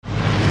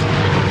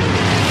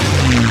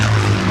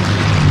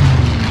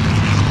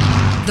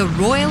the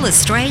Royal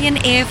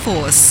Australian Air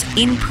Force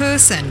in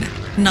person,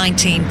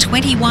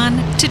 1921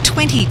 to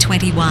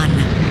 2021.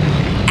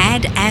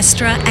 Ad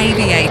Astra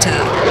Aviator.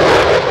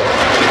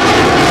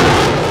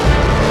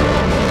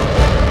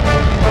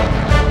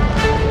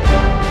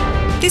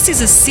 This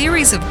is a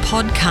series of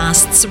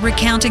podcasts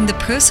recounting the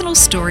personal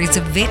stories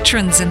of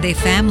veterans and their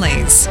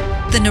families.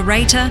 The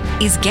narrator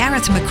is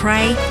Gareth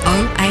McRae,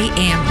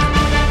 OAM.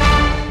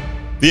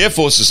 The Air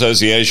Force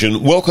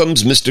Association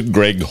welcomes Mr.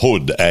 Greg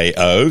Hood,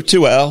 AO,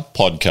 to our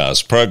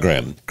podcast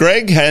program.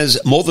 Greg has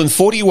more than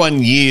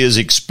 41 years'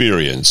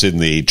 experience in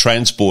the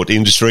transport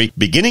industry,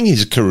 beginning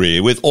his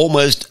career with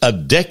almost a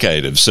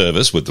decade of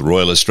service with the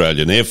Royal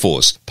Australian Air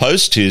Force.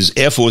 Post his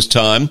Air Force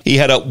time, he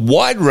had a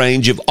wide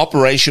range of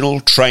operational,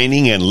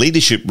 training and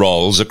leadership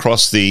roles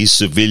across the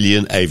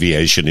civilian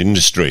aviation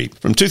industry.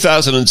 From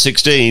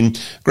 2016,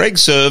 Greg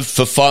served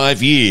for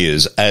 5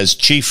 years as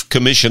Chief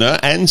Commissioner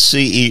and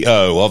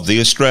CEO of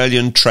the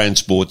Australian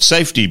Transport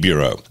Safety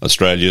Bureau,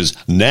 Australia's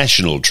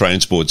national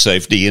transport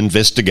safety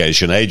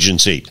investigation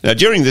agency. Now,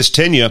 during this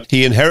tenure,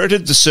 he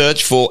inherited the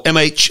search for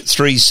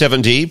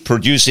MH370,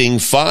 producing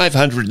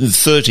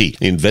 530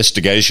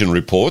 investigation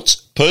reports,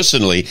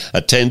 personally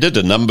attended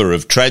a number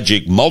of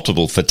tragic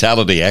multiple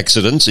fatality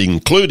accidents,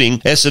 including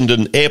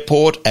Essendon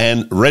Airport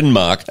and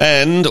Renmark,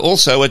 and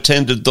also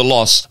attended the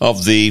loss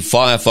of the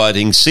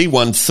firefighting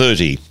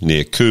C-130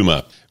 near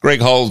Cooma. Greg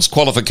holds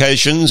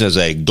qualifications as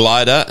a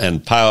glider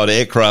and powered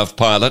aircraft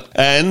pilot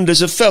and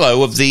as a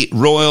fellow of the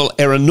Royal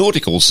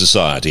Aeronautical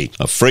Society,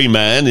 a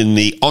Freeman in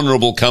the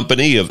Honourable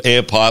Company of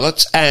Air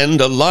Pilots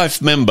and a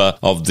life member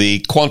of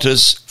the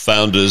Qantas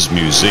Founders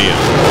Museum.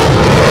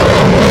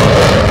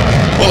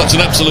 Well, it's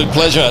an absolute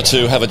pleasure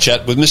to have a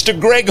chat with Mr.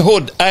 Greg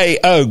Hood,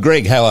 AO.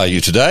 Greg, how are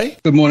you today?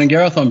 Good morning,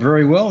 Gareth. I'm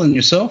very well. And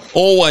yourself?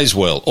 Always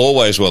well,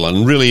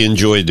 and really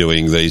enjoy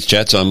doing these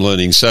chats. I'm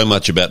learning so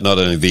much about not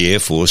only the Air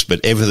Force,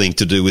 but everything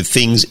to do with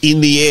things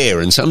in the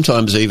air and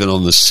sometimes even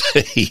on the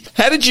sea.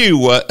 How did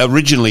you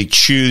originally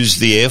choose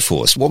the Air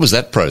Force? What was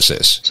that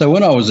process? So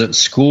when I was at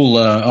school,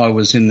 I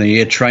was in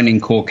the Air Training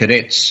Corps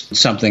Cadets,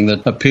 something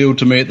that appealed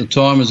to me at the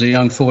time as a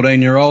young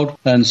 14-year-old.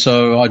 And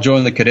so I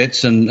joined the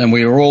cadets and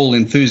we were all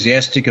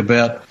enthusiastic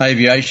about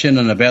aviation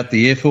and about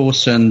the Air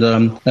Force, and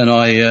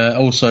I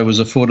also was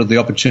afforded the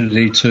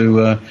opportunity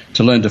to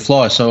learn to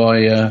fly. So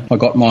I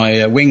got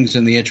my wings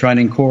in the Air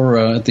Training Corps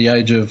at the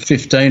age of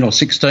 15 or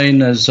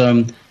 16 as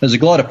a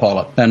glider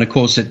pilot. And of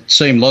course, it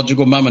seemed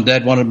logical. Mum and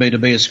Dad wanted me to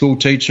be a school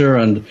teacher,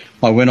 and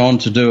I went on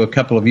to do a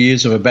couple of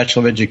years of a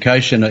Bachelor of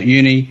Education at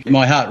uni.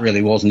 My heart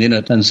really wasn't in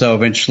it, and so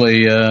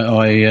eventually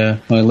I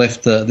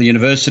left the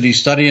university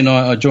study and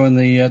I joined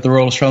the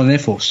Royal Australian Air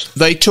Force.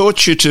 They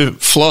taught you to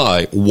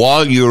fly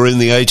while you were in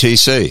the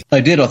ATC?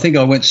 They did. I think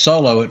I went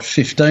solo at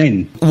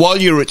 15. While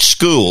you were at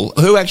school,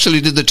 who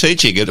actually did the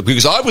teaching?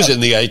 Because I was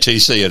in the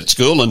ATC at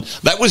school and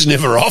that was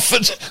never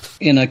offered.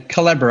 In a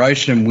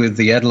collaboration with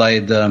the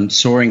Adelaide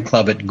Soaring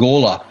Club at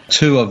Gawler,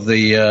 two of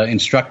the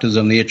instructors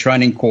on the Air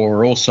Training Corps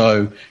were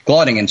also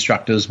gliding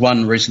instructors.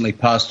 One recently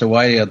passed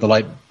away, the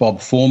late Bob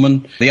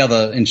Foreman. The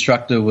other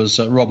instructor was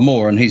Rob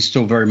Moore, and he's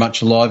still very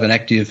much alive and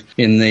active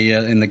in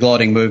the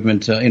gliding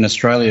movement in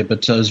Australia.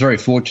 But I was very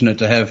fortunate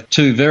to have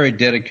two very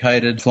dedicated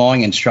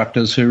flying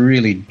instructors who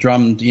really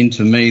drummed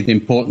into me the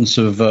importance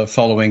of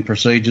following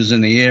procedures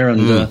in the air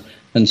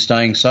and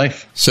staying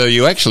safe. So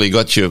you actually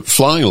got your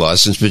flying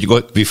licence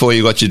before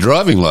you got your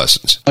driving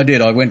licence? I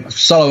did. I went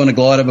solo in a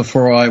glider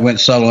before I went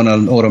solo in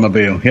an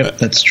automobile. Yep,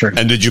 that's true.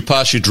 And did you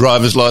pass your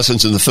driver's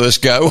licence in the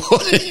first go?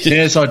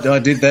 Yes, I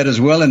did that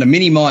as well, in a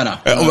Mini Minor.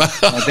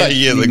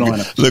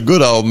 The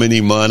good old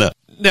Mini Minor.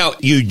 Now,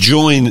 you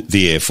joined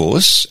the Air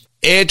Force.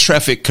 Air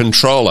traffic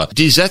controller.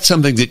 Is that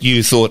something that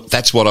you thought,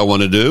 that's what I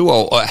want to do?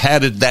 Or how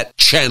did that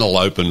channel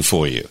open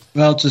for you?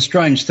 Well, it's a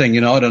strange thing.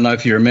 I don't know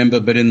if you remember,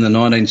 but in the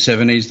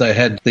 1970s, they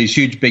had these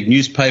huge, big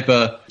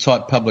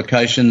newspaper-type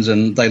publications,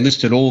 and they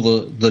listed all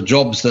the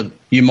jobs that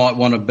you might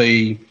want to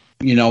be,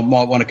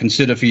 might want to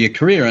consider for your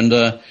career. And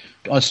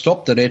I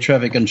stopped at air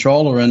traffic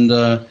controller, and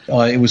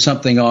it was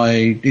something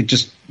I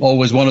just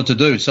always wanted to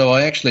do. So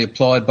I actually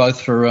applied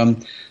both for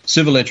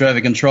civil air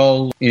traffic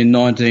control in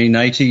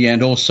 1980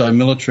 and also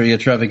military air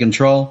traffic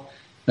control,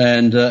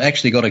 and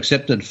actually got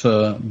accepted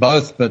for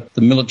both, but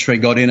the military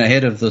got in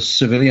ahead of the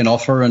civilian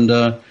offer, and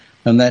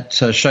that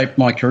shaped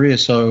my career.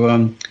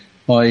 So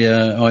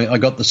I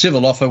got the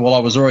civil offer while I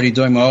was already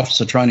doing my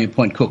officer training at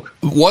Point Cook.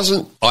 Was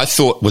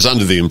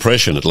under the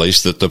impression, at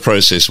least, that the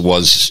process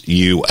was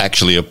you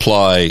actually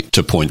apply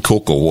to Point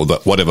Cook or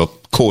whatever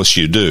course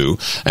you do,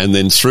 and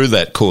then through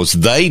that course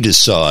they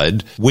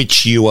decide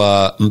which you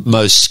are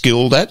most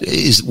skilled at.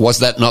 Was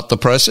that not the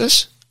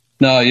process?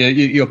 No,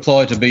 you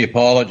apply to be a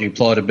pilot, you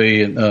apply to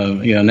be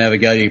a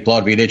navigator, you apply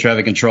to be an air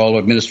traffic controller,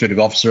 administrative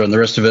officer, and the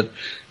rest of it.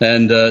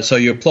 And so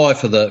you apply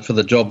for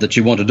the job that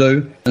you want to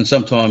do. And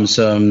sometimes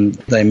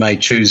they may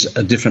choose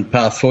a different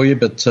path for you,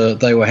 but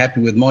they were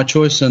happy with my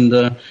choice.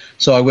 And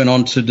so I went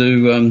on to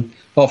do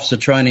officer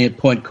training at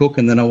Point Cook,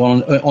 and then I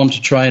went on to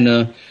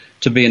train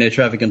to be an air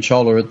traffic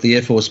controller at the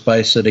Air Force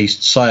Base at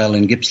East Sale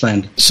in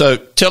Gippsland. So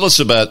tell us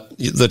about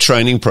the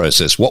training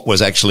process. What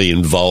was actually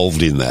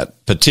involved in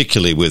that,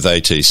 particularly with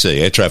ATC,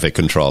 Air Traffic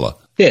Controller?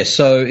 Yes,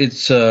 so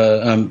it's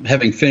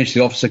having finished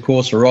the officer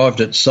course,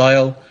 arrived at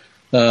Sale.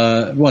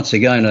 Once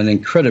again, an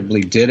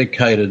incredibly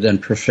dedicated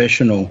and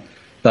professional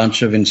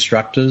bunch of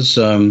instructors.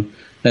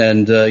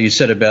 And you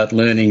said about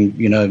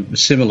learning,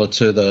 similar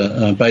to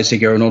the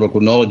basic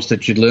aeronautical knowledge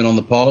that you'd learn on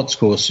the pilot's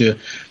course. You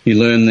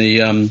learn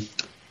the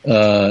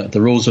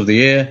rules of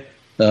the air,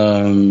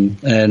 and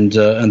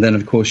then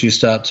of course you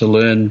start to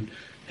learn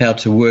how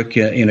to work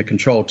in a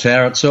control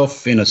tower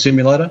itself in a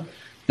simulator,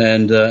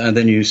 and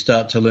then you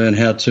start to learn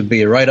how to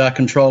be a radar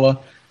controller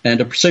and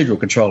a procedural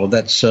controller.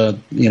 That's,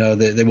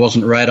 there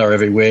wasn't radar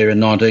everywhere in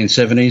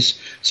 1970s.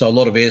 So a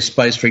lot of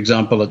airspace, for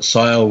example, at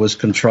Sale was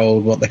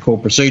controlled what they call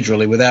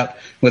procedurally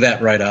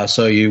without radar.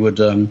 So you would,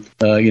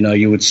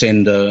 you would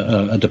send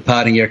a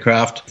departing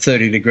aircraft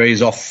 30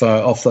 degrees off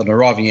an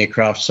arriving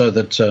aircraft so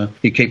that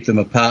you keep them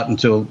apart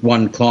until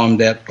one climbed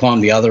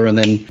the other and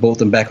then brought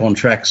them back on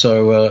track.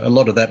 So a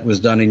lot of that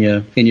was done in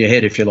your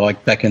head, if you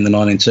like, back in the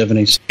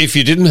 1970s. If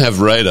you didn't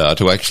have radar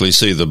to actually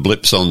see the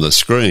blips on the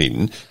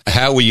screen,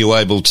 how were you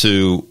able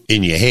to,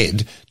 in your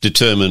head,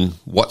 determine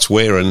what's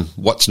where and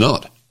what's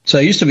not? So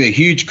it used to be a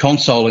huge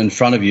console in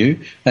front of you,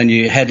 and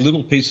you had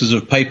little pieces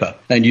of paper,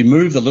 and you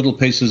move the little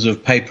pieces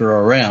of paper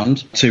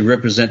around to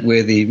represent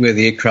where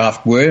the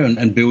aircraft were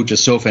and build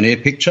yourself an air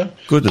picture.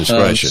 Goodness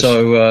gracious.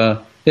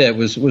 It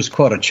was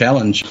quite a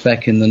challenge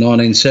back in the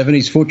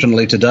 1970s.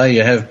 Fortunately, today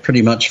you have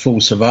pretty much full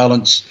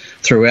surveillance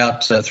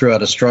throughout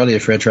Australia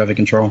for air traffic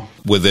control.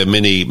 Were there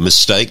many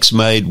mistakes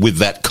made with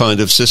that kind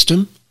of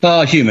system?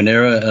 Human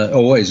error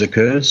always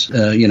occurs,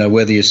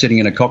 whether you're sitting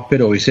in a cockpit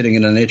or you're sitting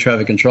in an air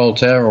traffic control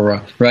tower or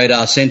a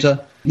radar centre.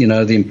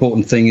 The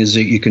important thing is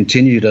that you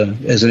continue to,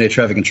 as an air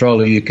traffic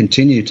controller, you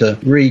continue to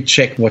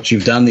recheck what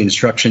you've done, the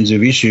instructions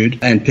you've issued,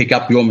 and pick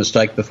up your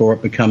mistake before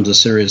it becomes a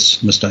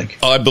serious mistake.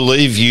 I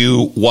believe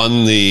you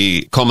won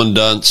the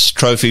Commandant's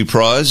Trophy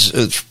Prize.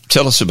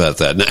 Tell us about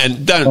that.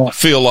 And don't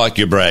feel like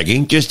you're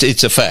bragging, just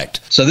it's a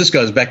fact. So this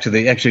goes back to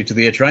the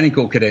Air Training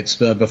Corps cadets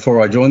before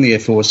I joined the Air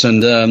Force.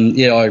 And,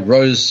 I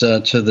rose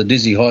to the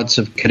dizzy heights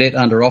of cadet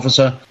under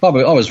officer. I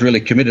was really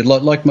committed.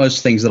 Like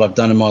most things that I've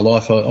done in my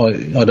life,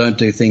 I don't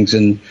do things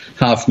in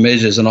half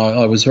measures. And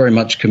I was very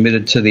much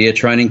committed to the Air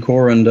Training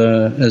Corps. And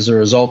as a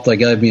result, they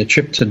gave me a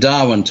trip to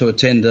Darwin to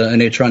attend an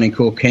Air Training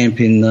Corps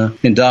camp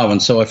in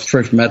Darwin. So I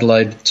flew from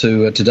Adelaide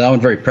to Darwin,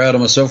 very proud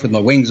of myself with my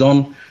wings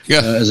on.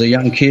 As a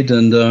young kid,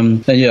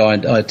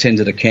 I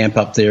attended a camp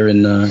up there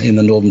in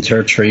the Northern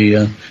Territory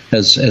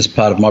as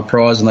part of my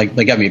prize, and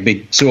they gave me a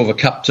big silver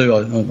cup too.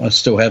 I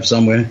still have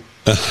somewhere.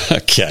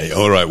 Okay,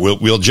 all right.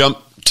 We'll jump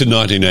to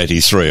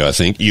 1983. I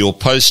think you're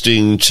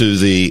posting to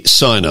the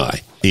Sinai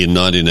in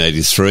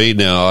 1983.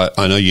 Now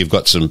I know you've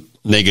got some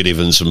negative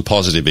and some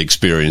positive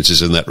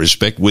experiences in that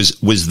respect. Was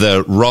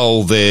the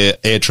role there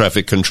air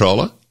traffic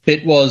controller?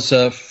 It was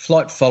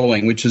flight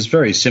following, which is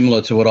very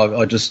similar to what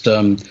I just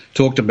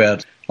talked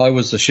about. I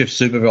was the shift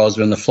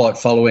supervisor in the flight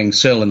following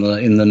cell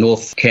in the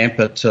North Camp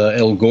at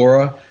El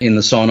Gora in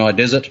the Sinai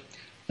Desert,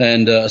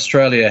 and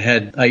Australia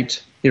had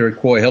 8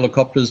 Iroquois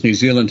helicopters. New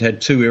Zealand had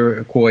 2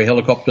 Iroquois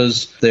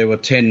helicopters. There were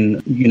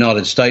 10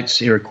 United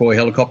States Iroquois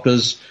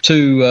helicopters,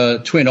 2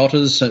 Twin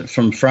Otters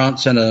from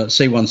France, and a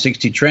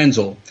C-160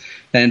 Transall.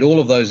 And all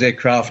of those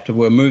aircraft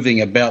were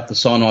moving about the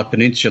Sinai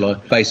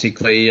Peninsula,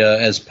 basically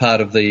as part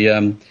of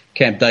the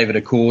Camp David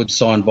Accord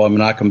signed by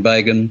Menachem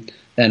Begin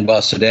and by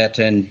Sadat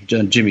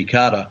and Jimmy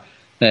Carter.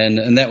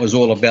 And that was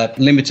all about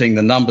limiting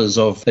the numbers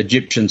of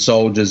Egyptian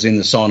soldiers in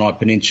the Sinai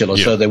Peninsula,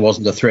 so there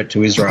wasn't a threat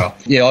to Israel.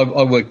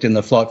 I worked in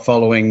the flight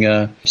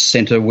following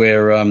centre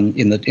where,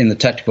 in the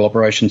tactical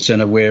operations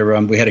centre,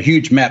 where we had a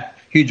huge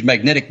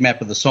magnetic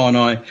map of the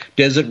Sinai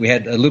Desert. We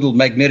had a little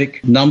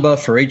magnetic number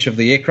for each of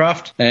the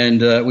aircraft,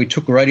 and we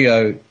took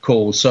radio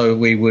calls so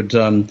we would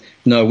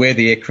know where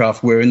the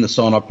aircraft were in the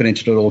Sinai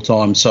Peninsula at all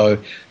times. So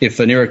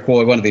if an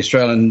Iroquois, one of the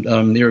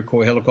Australian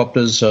Iroquois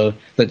helicopters,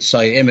 let's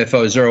say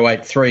MFO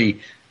 083,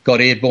 got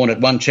airborne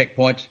at one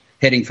checkpoint,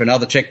 heading for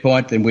another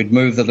checkpoint, then we'd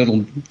move the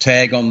little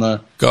tag on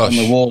the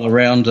wall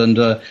around,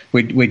 and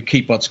we'd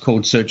keep what's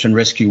called search and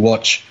rescue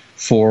watch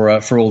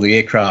for all the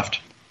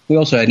aircraft. We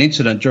also had an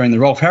incident during the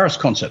Rolf Harris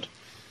concert.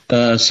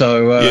 There was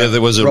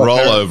a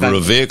rollover of a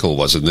vehicle,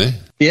 wasn't there?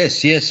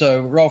 Yes.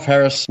 So Rolf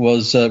Harris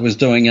was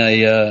doing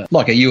a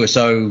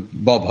USO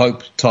Bob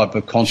Hope type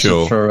of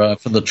concert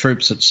for the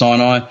troops at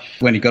Sinai.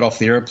 When he got off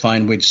the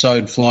aeroplane, we'd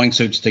sewed flying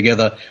suits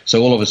together,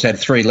 so all of us had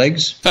 3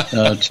 legs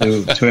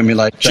to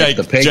emulate Jake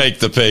the Peg. Jake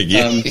the Peg,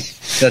 yeah.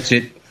 That's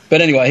it.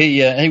 But anyway,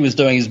 he was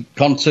doing his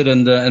concert,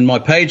 and my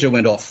pager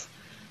went off.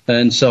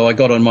 And so I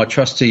got on my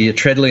trusty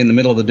Treadley in the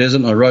middle of the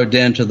desert, and I rode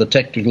down to the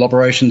Tactical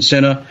Operations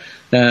Centre,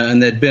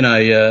 and there'd been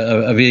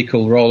a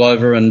vehicle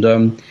rollover,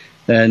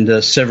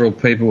 and several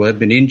people had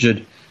been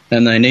injured,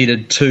 and they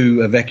needed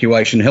 2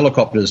 evacuation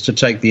helicopters to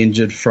take the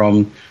injured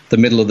from the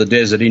middle of the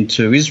desert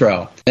into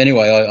Israel.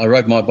 Anyway, I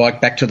rode my bike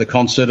back to the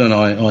concert, and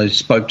I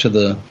spoke to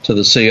the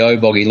CO,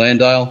 Boggy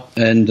Landale,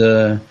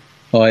 and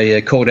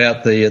I called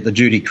out the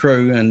duty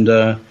crew, and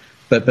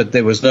but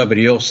there was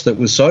nobody else that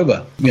was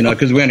sober,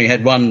 because we only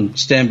had one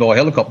standby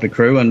helicopter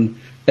crew, and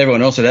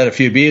everyone else had had a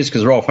few beers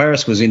because Rolf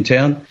Harris was in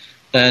town.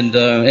 And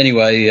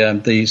anyway,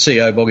 the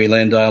CEO Boggy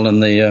Landale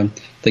and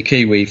the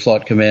Kiwi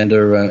flight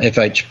commander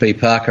FHP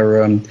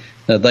Parker,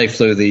 they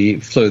flew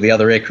the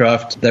other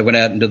aircraft. They went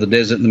out into the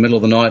desert in the middle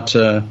of the night,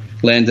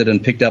 landed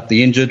and picked up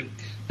the injured.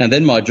 And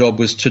then my job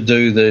was to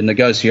do the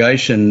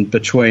negotiation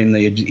between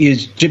the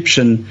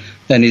Egyptian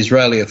and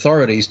Israeli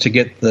authorities to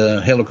get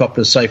the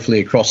helicopters safely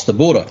across the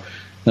border,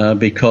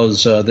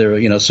 because there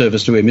are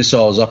surface-to-air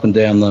missiles up and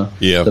down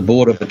the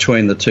border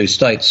between the two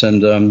states.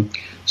 And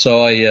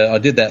so I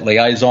did that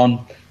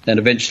liaison, and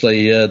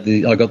eventually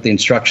I got the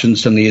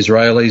instructions from the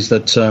Israelis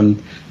that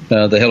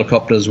the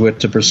helicopters were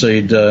to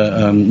proceed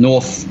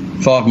north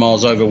 5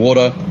 miles over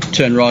water,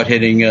 turn right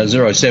heading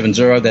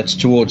 070, that's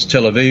towards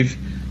Tel Aviv,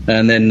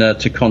 and then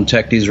to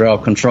contact Israel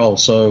Control.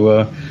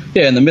 So,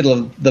 in the middle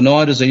of the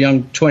night, as a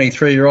young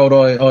 23-year-old,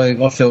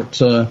 I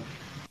felt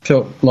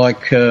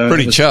like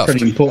pretty chuffed.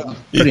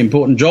 Pretty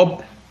important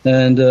job,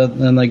 and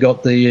they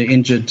got the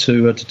injured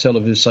to Tel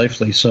Aviv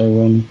safely.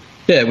 So,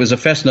 it was a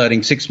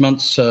fascinating 6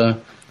 months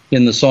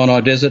in the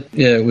Sinai Desert.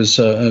 It was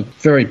a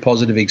very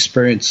positive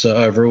experience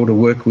overall to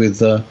work with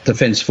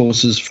Defence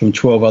Forces from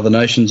 12 other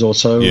nations or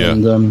so. Yeah.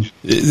 And,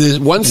 there's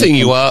one thing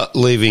you are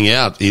leaving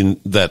out in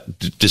that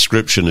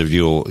description of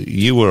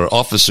you were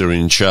officer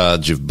in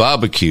charge of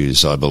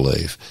barbecues, I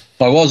believe.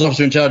 I was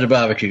officer in charge of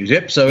barbecues,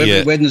 yep. So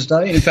every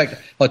Wednesday, in fact,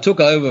 I took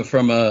over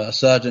from a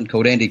sergeant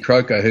called Andy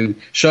Croker who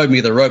showed me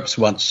the ropes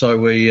once.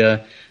 So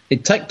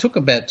it took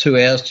about 2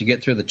 hours to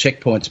get through the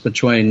checkpoints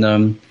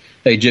between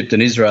Egypt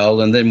and Israel,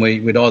 and then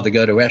we'd either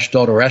go to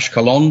Ashdod or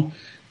Ashkelon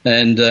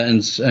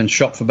and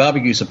shop for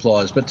barbecue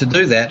supplies. But to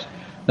do that,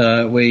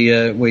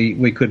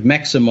 we could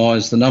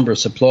maximise the number of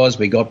supplies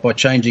we got by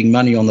changing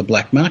money on the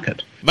black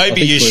market.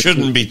 Maybe you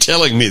shouldn't be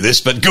telling me this,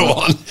 but go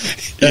on.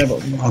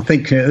 I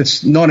think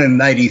it's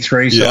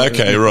 1983. So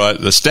okay, right.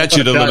 The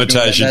statute of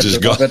limitations is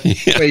gone. But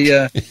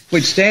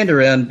we'd stand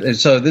around.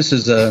 So this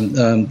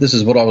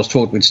is what I was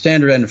taught. We'd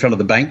stand around in front of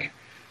the bank.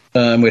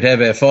 We'd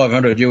have our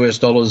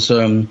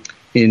 $500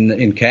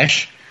 in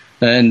cash,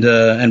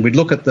 and we'd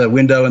look at the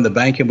window in the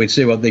bank and we'd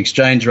see what the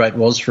exchange rate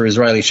was for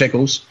Israeli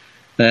shekels,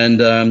 and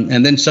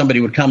then somebody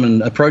would come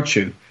and approach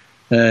you,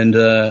 and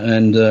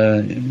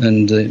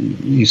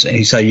he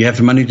say, "You have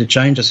money to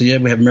change?" I said, "Yeah,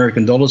 we have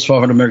American dollars,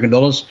 $500 American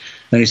dollars."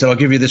 And he said, "I'll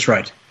give you this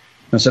rate."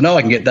 I said, "No,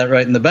 I can get that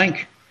rate in the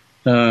bank."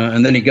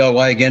 And then he'd go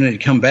away again and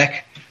he'd come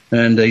back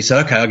and he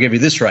said, "Okay, I'll give you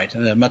this rate,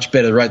 a much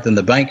better rate than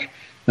the bank."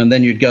 And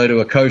then you'd go to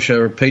a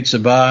kosher pizza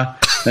bar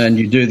and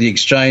you do the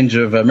exchange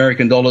of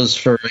American dollars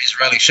for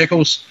Israeli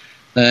shekels,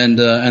 and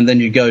then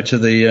you go to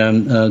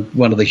the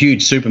one of the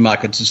huge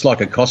supermarkets. It's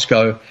like a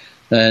Costco,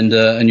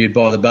 and you'd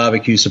buy the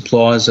barbecue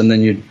supplies, and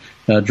then you'd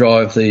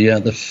drive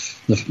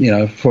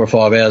the 4 or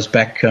 5 hours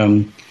back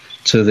to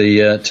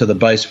the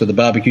base for the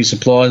barbecue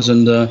supplies,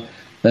 and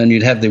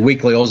you'd have the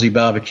weekly Aussie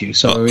barbecue.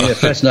 So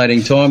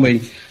fascinating time.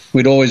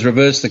 We'd always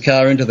reverse the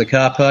car into the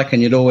car park,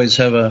 and you'd always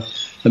have a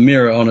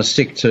mirror on a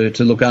stick to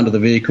look under the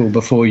vehicle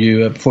before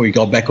you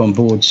got back on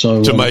board.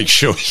 So to make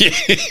sure,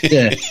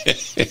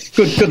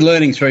 good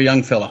learnings for a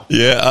young fella.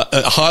 Yeah,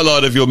 a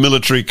highlight of your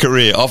military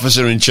career,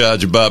 officer in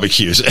charge of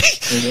barbecues.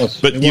 It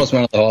was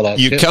one of the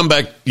highlights.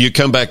 You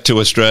come back to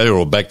Australia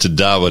or back to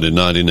Darwin in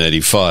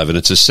 1985, and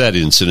it's a sad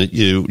incident.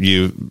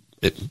 You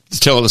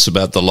tell us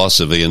about the loss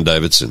of Ian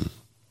Davidson.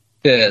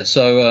 Yeah,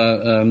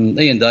 so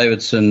Ian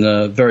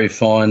Davidson, very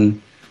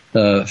fine.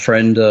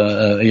 Friend,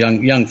 a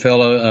young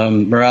fellow,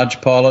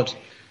 Mirage pilot,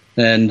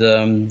 and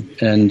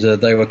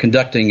they were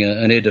conducting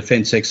an air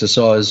defence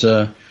exercise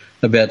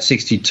about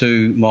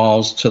 62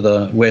 miles to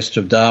the west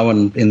of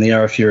Darwin in the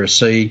Arafura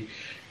Sea,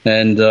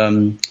 and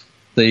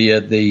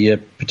the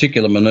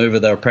particular manoeuvre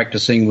they were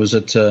practicing was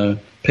that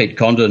Pete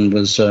Condon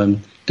was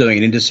doing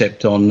an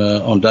intercept on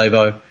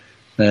Davo,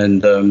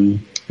 and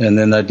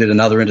then they did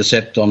another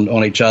intercept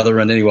on each other,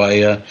 and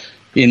anyway,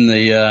 in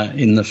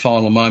the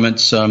final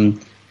moments.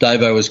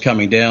 Davo was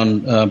coming down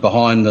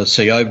behind the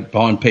CO,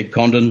 behind Pete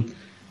Condon,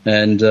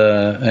 and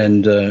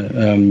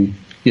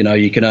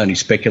you can only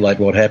speculate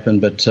what happened,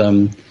 but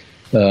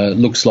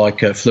looks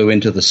like flew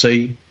into the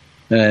sea,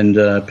 and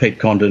Pete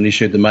Condon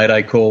issued the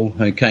Mayday call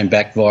and came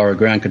back via a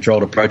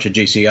ground-controlled approach, a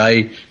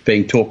GCA,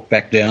 being talked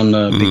back down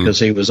because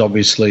he was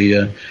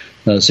obviously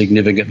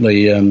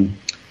significantly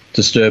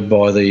disturbed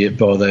by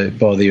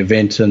the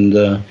event, and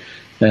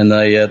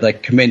they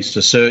commenced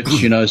a search.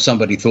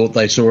 Somebody thought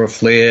they saw a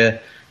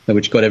flare,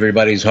 which got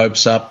everybody's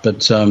hopes up,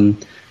 but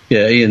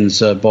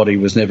Ian's body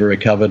was never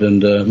recovered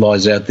and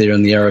lies out there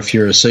in the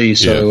Arafura Sea.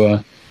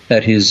 So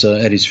at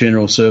his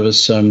funeral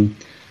service, all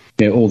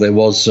there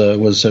was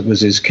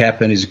his cap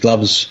and his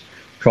gloves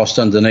crossed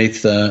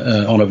underneath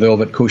on a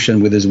velvet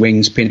cushion with his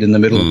wings pinned in the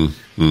middle,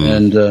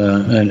 and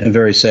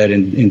very sad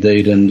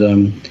indeed. And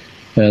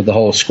the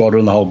whole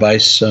squadron, the whole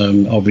base,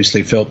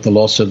 obviously felt the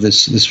loss of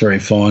this very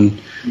fine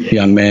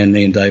young man,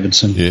 Ian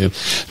Davidson. Yeah.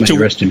 May he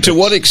rest in peace. To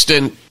what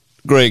extent,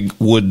 Greg,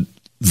 would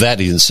that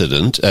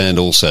incident and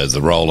also the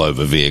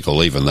rollover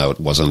vehicle, even though it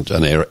wasn't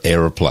an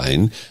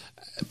aeroplane,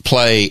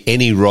 play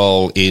any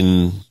role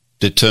in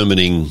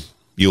determining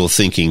your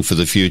thinking for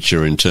the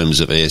future in terms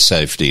of air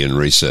safety and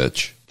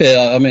research?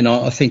 Yeah, I mean,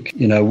 I think,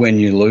 when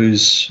you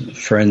lose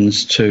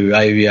friends to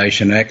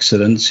aviation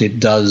accidents, it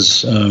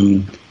does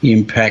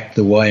impact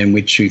the way in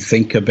which you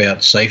think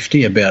about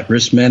safety, about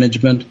risk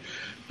management,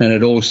 and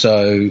it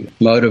also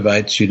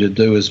motivates you to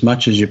do as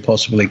much as you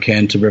possibly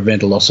can to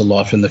prevent a loss of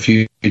life in the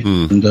future.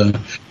 And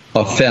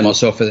I found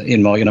myself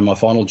in my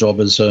final job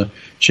as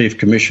Chief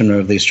Commissioner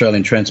of the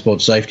Australian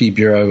Transport Safety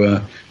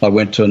Bureau. I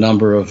went to a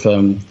number of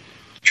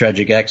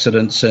tragic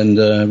accidents, and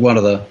one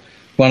of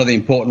the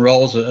important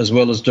roles, as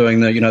well as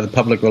doing the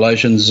public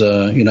relations,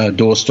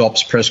 door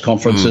stops, press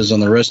conferences,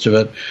 and the rest of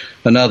it.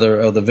 Another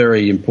of the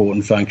very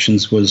important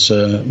functions was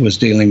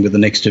dealing with the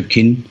next of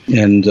kin,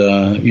 and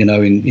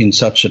in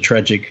such a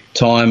tragic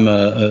time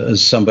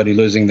as somebody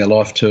losing their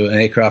life to an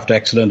aircraft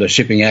accident, a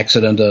shipping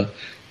accident, a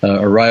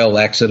rail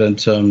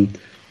accident.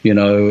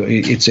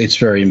 It's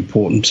very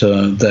important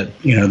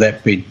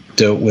that be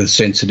dealt with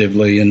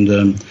sensitively,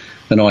 and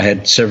I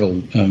had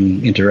several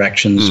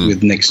interactions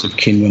with next of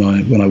kin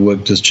when I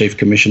worked as Chief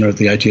Commissioner at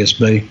the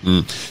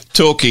ATSB.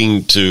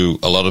 Talking to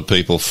a lot of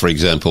people, for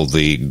example,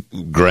 the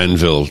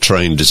Granville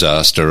train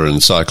disaster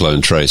and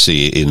Cyclone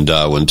Tracy in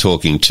Darwin,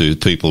 talking to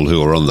people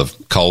who are on the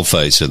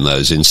coalface in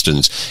those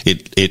instances,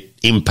 it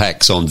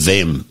impacts on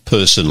them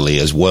personally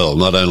as well,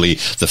 not only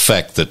the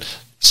fact that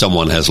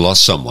someone has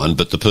lost someone,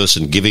 but the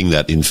person giving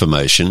that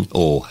information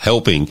or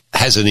helping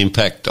has an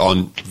impact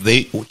on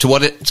to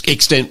what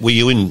extent were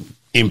you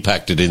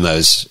impacted in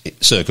those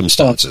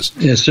circumstances?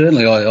 Yeah,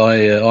 certainly.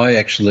 I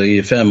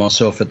actually found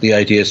myself at the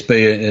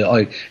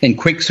ATSB. In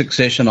quick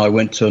succession, I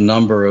went to a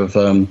number of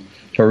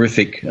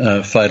horrific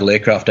fatal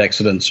aircraft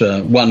accidents,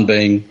 one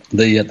being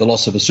the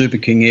loss of a Super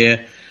King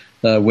Air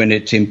when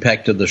it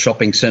impacted the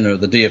shopping centre,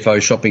 the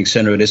DFO shopping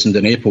centre at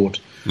Essendon Airport,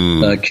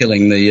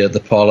 killing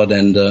the pilot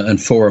and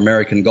 4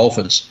 American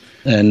golfers.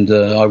 And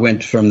I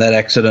went from that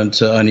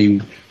accident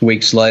only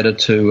weeks later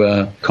to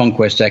a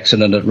Conquest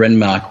accident at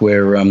Renmark,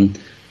 where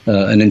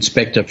an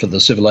inspector for the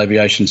Civil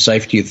Aviation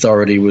Safety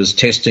Authority was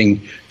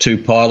testing 2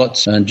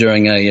 pilots, and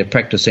during a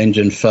practice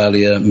engine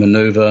failure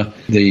manoeuvre,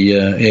 the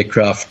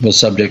aircraft was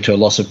subject to a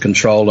loss of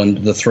control, and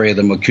the 3 of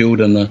them were killed,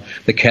 and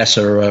the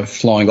CASA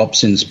flying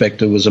ops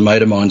inspector was a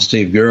mate of mine,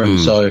 Steve Gurin.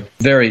 So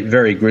very,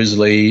 very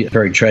grisly,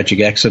 very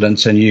tragic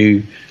accidents, and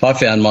I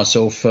found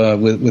myself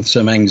with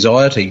some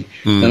anxiety,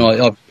 and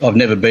I've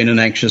never been an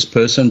anxious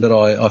person, but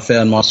I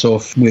found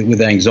myself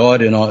with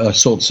anxiety, and I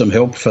sought some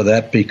help for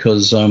that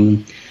because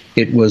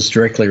it was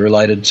directly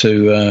related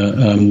to,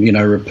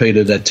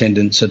 repeated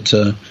attendance at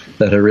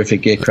that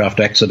horrific aircraft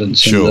accidents.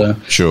 Sure,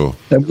 sure.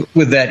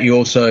 With that, you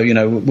also,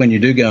 when you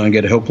do go and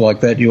get help like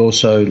that, you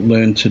also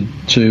learn to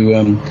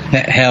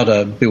how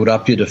to build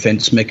up your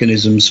defence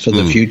mechanisms for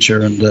the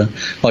future. And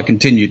I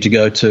continued to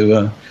go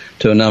to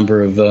a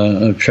number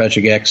of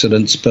tragic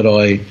accidents, but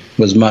I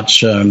was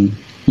much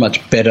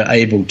better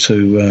able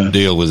to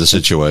deal with the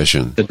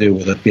situation. To deal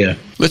with it, yeah.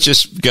 Let's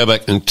just go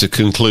back and to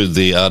conclude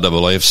the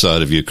RAAF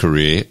side of your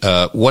career.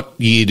 What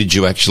year did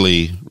you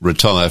actually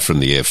retire from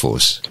the Air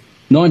Force?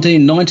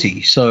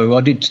 1990. So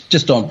I did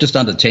just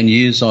under 10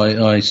 years.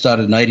 I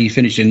started in 80,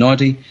 finished in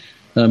 90.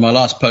 My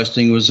last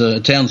posting was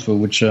Townsville,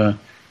 which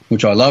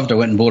I loved. I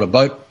went and bought a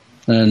boat.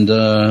 And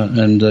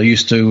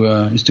used to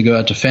go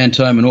out to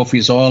Fantome and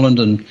Orpheus Island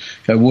and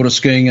go water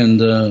skiing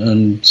and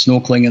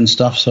snorkeling and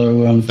stuff.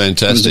 So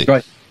fantastic! It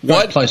was a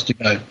great place to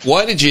go.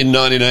 Why did you in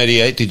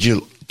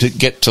 1988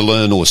 get to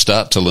learn or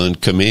start to learn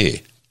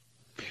Khmer?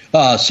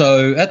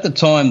 So at the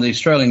time, the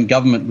Australian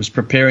government was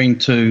preparing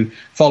to,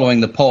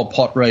 following the Pol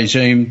Pot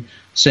regime,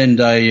 send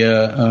a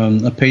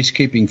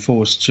peacekeeping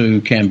force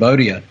to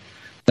Cambodia,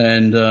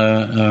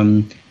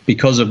 and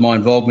because of my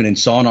involvement in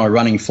Sinai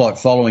running flight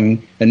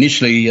following,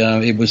 initially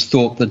it was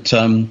thought that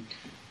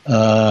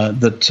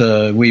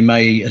we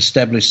may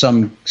establish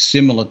some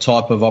similar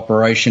type of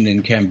operation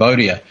in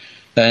Cambodia.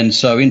 And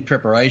so in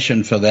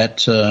preparation for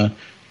that,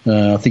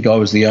 I think I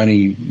was the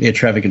only air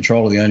traffic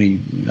controller, the only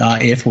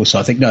Air Force,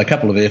 a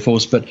couple of Air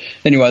Force. But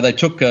anyway, they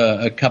took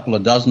a couple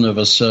of dozen of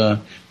us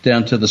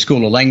down to the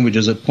School of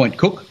Languages at Point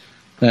Cook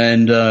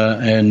and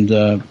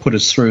put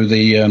us through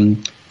the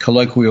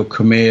colloquial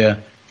Khmer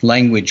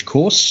language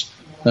course.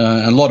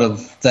 A lot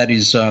of that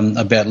is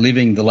about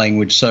living the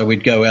language. So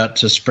we'd go out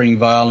to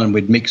Springvale and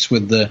we'd mix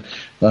with the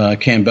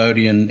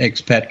Cambodian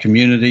expat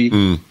community.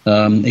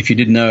 If you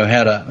didn't know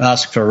how to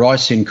ask for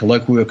rice in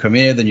colloquial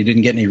Khmer, then you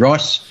didn't get any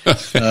rice.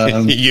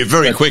 You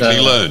very quickly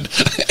learned.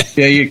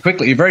 Yeah, you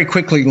very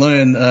quickly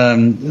learn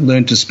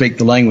to speak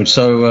the language.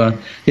 So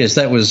yes,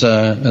 that was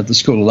at the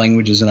School of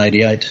Languages in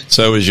 '88.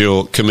 So is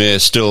your Khmer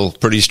still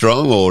pretty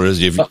strong, or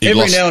is you've every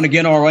lost? Now and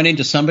again I run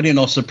into somebody and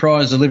I'll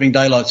surprise the living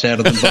daylights out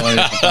of them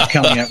by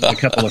coming up with a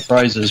couple of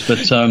phrases.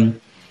 But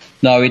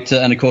no,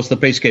 and of course the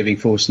peacekeeping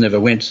force never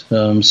went.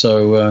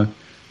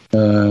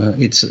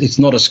 It's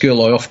not a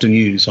skill I often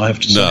use, I have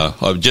to say. No,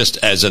 just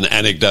as an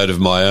anecdote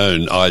of my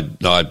own, I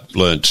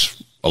learnt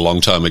a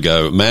long time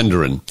ago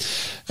Mandarin,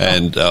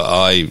 and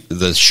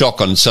the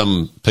shock on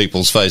some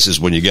people's faces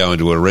when you go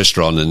into a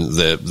restaurant and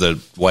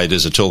the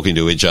waiters are talking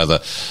to each other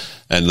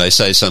and they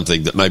say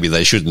something that maybe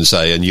they shouldn't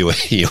say, and you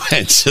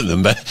answer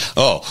them back.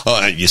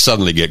 You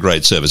suddenly get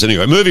great service.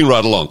 Anyway, moving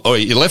right along.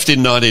 You left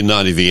in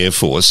 1990 the Air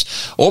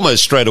Force.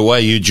 Almost straight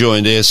away you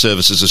joined Air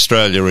Services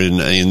Australia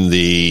in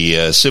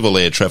the Civil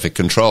Air Traffic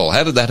Control.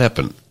 How did that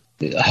happen?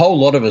 A whole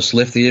lot of us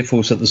left the Air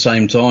Force at the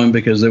same time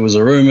because there was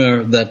a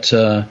rumour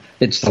that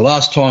it's the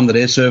last time that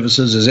Air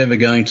Services is ever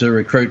going to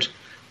recruit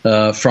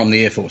from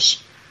the Air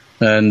Force.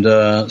 And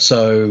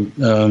so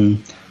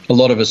a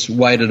lot of us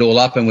weighed it all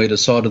up and we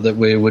decided that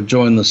we would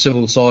join the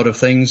civil side of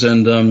things.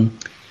 And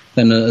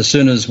as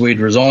soon as we'd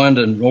resigned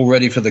and all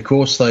ready for the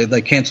course,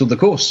 they cancelled the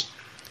course.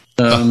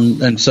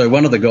 And so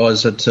one of the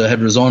guys that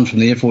had resigned from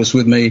the Air Force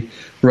with me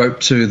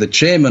wrote to the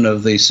chairman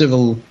of the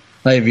Civil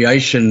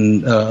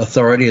Aviation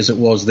Authority, as it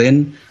was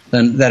then,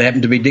 and that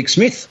happened to be Dick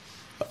Smith,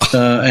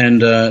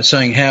 and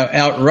saying how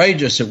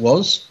outrageous it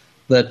was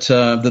that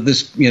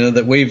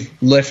that we've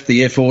left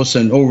the Air Force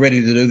and all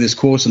ready to do this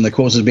course, and the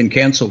course has been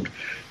cancelled.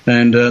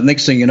 And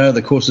next thing you know,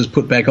 the course is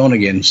put back on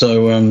again.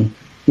 So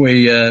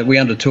we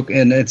undertook,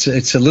 and it's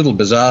a little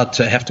bizarre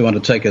to have to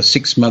undertake a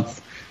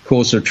 6-month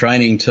course of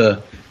training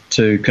to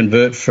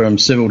convert from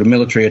civil to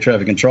military air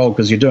traffic control,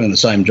 because you're doing the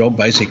same job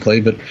basically.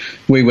 But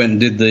we went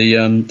and did the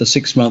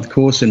 6-month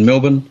course in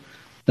Melbourne,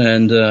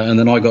 and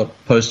then I got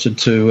posted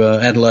to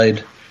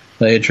Adelaide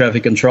air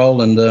traffic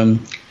control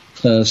and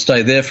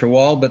stayed there for a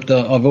while. But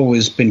I've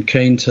always been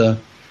keen to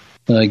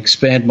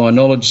expand my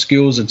knowledge,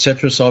 skills,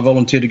 etc. So I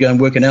volunteered to go and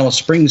work in Alice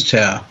Springs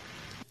Tower,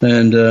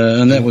 and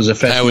that was a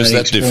fascinating. How is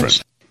that experience.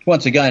 different?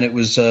 Once again, it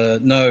was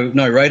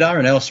no radar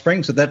in Alice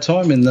Springs at that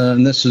time,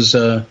 and this was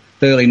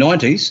early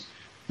 90s.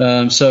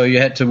 So you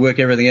had to work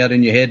everything out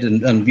in your head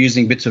and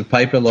using bits of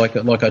paper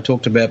like I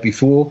talked about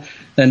before.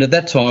 And at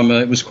that time,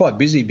 it was quite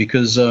busy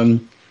because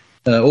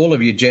all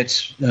of your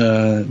jets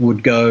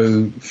would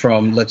go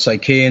from, let's say,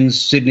 Cairns,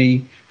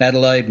 Sydney,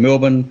 Adelaide,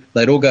 Melbourne.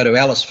 They'd all go to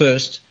Alice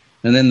first,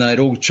 and then they'd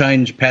all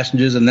change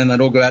passengers, and then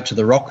they'd all go out to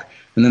the Rock,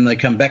 and then they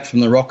come back from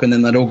the Rock, and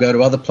then they'd all go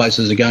to other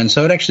places again.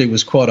 So it actually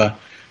was quite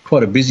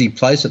a busy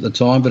place at the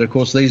time. But of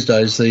course, these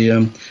days,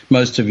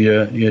 most of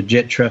your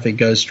jet traffic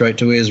goes straight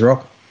to Ayers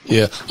Rock.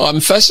 Yeah,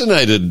 I'm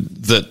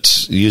fascinated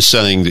that you're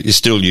saying that you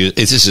still use,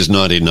 this is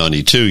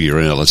 1992, you're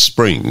in Alice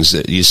Springs,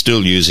 that you're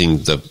still using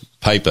the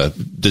paper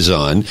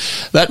design.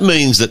 That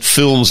means that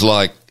films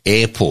like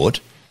Airport,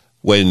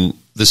 when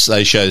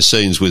they show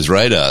scenes with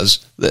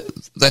radars,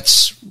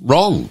 that's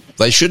wrong.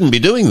 They shouldn't be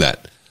doing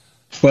that.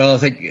 Well, I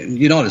think the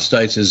United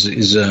States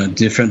is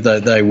different.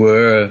 They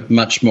were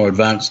much more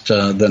advanced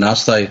than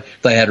us. They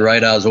had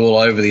radars all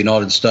over the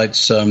United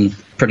States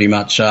pretty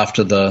much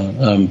after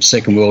the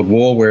Second World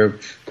War, where,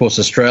 of course,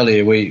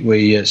 Australia,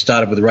 we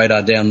started with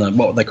radar down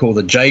what they call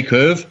the J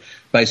curve,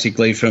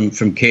 basically from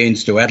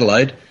Cairns to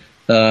Adelaide.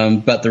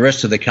 But the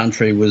rest of the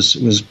country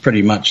was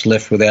pretty much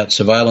left without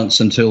surveillance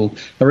until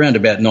around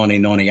about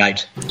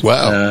 1998.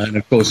 Wow. And,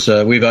 of course,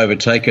 we've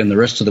overtaken the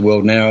rest of the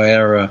world now.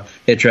 Our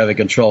air traffic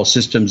control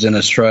systems in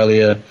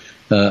Australia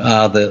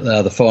are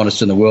the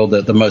finest in the world,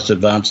 the most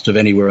advanced of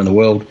anywhere in the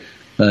world.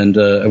 And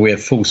we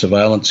have full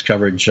surveillance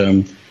coverage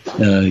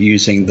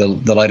using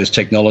the latest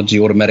technology,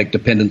 automatic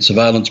dependent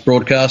surveillance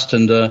broadcast,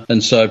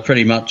 and so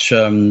pretty much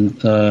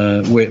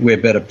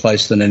we're better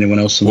placed than anyone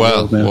else in the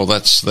world now. Well,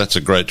 that's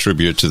a great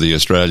tribute to the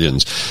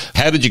Australians.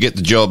 How did you get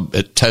the job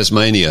at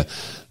Tasmania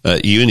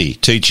Uni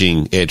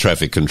teaching air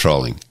traffic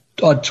controlling?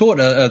 I taught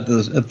at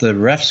the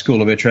RAF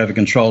School of Air Traffic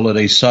Control at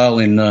East Sale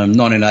in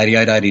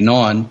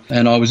 1988-89,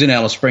 and I was in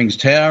Alice Springs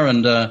Tower,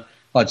 and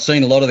I'd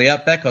seen a lot of the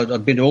outback.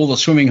 I'd been to all the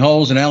swimming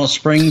holes in Alice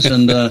Springs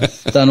and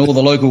done all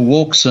the local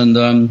walks. And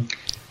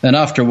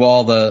after a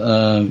while,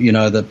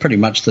 pretty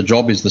much the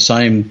job is the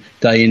same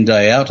day in,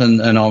 day out.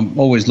 And I'm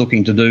always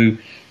looking to do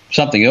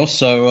something else.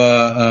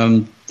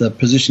 So the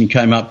position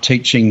came up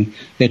teaching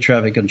air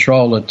traffic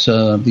control at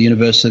the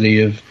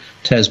University of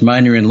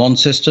Tasmania in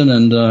Launceston.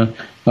 And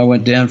I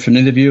went down for an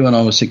interview and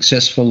I was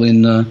successful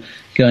in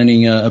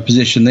gaining a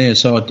position there.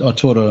 So I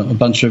taught a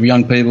bunch of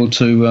young people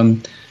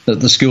to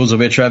the skills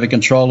of air traffic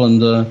control,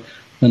 and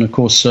of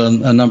course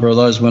a number of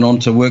those went on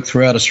to work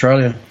throughout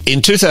Australia.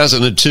 In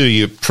 2002,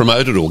 you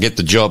promoted or get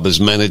the job as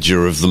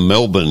manager of the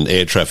Melbourne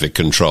Air Traffic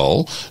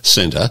Control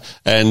Centre,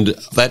 and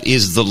that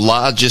is the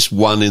largest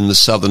one in the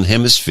Southern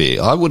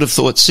Hemisphere. I would have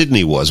thought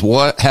Sydney was.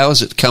 Why? How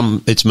has it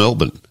come? It's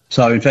Melbourne.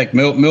 So, in fact,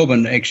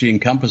 Melbourne actually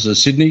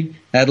encompasses Sydney,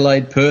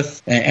 Adelaide,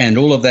 Perth, and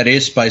all of that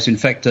airspace. In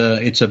fact,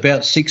 it's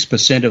about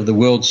 6% of the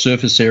world's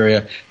surface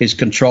area is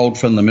controlled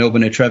from the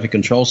Melbourne Air Traffic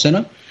Control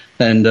Centre.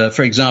 And,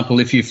 for example,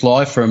 if you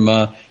fly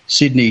from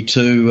Sydney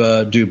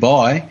to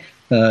Dubai,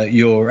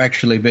 you're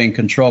actually being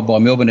controlled by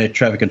Melbourne Air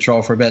Traffic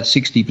Control for about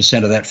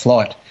 60% of that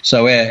flight.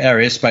 So our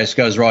airspace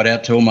goes right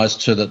out to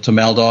almost to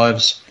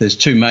Maldives. There's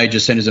two major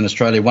centres in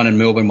Australia, one in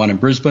Melbourne, one in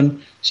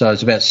Brisbane. So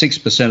it's about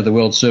 6% of the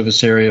world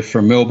surface area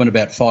from Melbourne,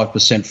 about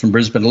 5% from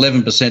Brisbane,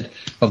 11%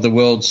 of the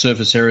world's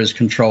surface area is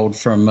controlled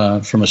from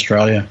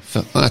Australia.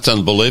 That's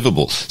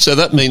unbelievable. So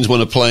that means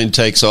when a plane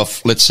takes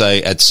off, let's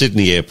say at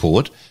Sydney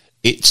Airport,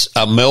 it's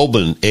a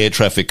Melbourne air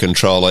traffic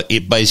controller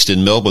based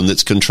in Melbourne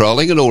that's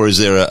controlling it, or is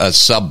there a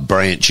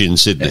sub-branch in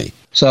Sydney? Yeah.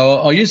 So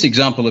I'll use the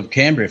example of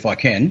Canberra if I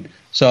can.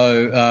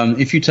 So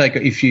if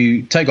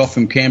you take off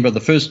from Canberra, the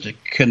first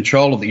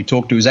controller that you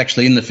talk to is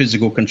actually in the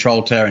physical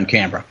control tower in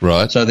Canberra.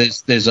 Right. So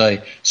there's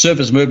a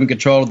surface movement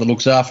controller that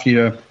looks after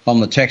you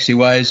on the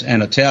taxiways,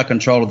 and a tower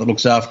controller that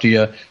looks after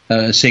you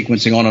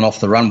sequencing on and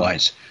off the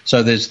runways.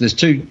 So there's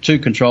two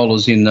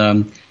controllers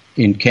in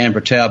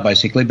Canberra Tower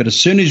basically. But as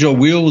soon as your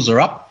wheels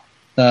are up,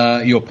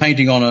 you're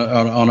painting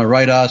on a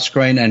radar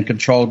screen and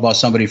controlled by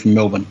somebody from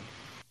Melbourne.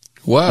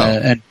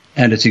 Wow.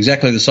 And it's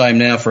exactly the same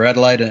now for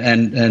Adelaide,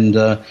 and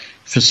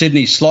for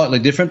Sydney, slightly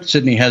different.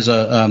 Sydney has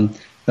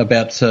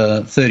about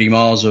 30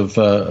 miles of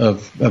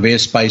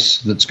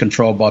airspace that's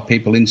controlled by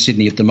people in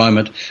Sydney at the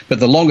moment. But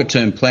the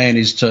longer-term plan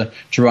is to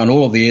run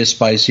all of the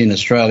airspace in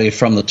Australia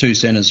from the two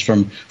centres,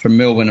 from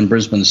Melbourne and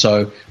Brisbane.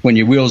 So when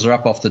your wheels are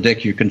up off the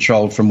deck, you're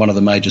controlled from one of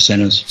the major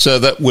centres. So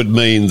that would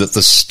mean that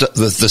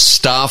the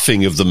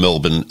staffing of the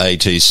Melbourne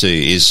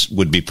ATC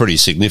would be pretty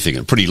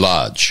significant, pretty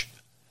large.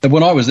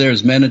 When I was there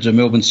as manager,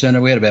 Melbourne Centre,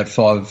 we had about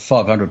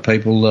 500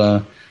 people,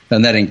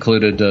 and that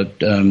included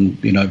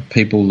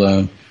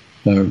people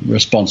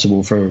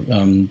responsible for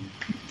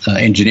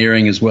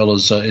engineering as well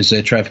as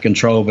air traffic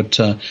control. But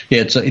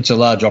it's a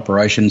large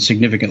operation,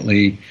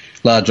 significantly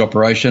large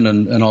operation,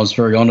 and I was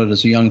very honoured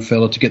as a young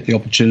fella to get the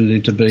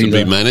opportunity to be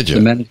the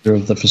manager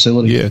of the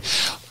facility. Yeah.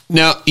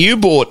 Now you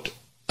bought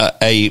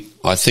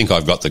I think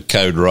I've got the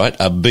code right,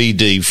 a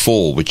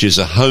BD4, which is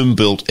a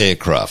home-built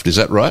aircraft. Is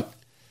that right?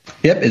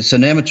 Yep, it's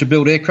an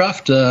amateur-built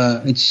aircraft.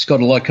 It's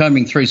got a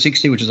Lycoming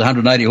 360, which is a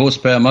 180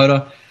 horsepower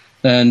motor.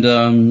 And,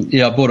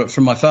 I bought it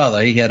from my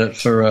father. He had it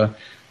for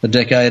a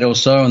decade or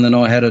so, and then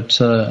I had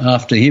it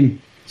after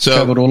him. So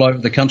travelled all over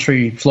the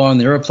country, flying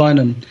the aeroplane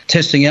and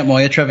testing out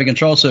my air traffic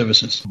control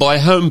services. By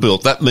home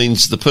built, that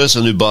means the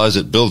person who buys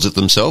it builds it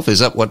themselves? Is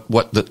that what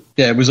the...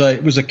 Yeah, it was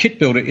a kit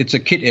builder. It's a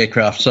kit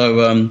aircraft.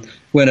 So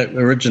when it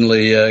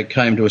originally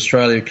came to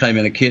Australia, it came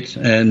in a kit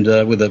and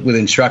with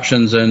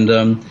instructions,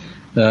 and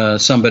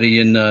somebody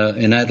in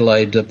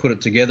Adelaide put it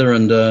together,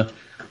 and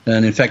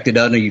in fact it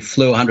only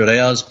flew 100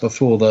 hours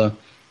before the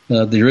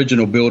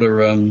original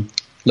builder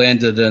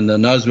landed and the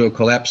nose wheel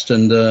collapsed,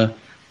 and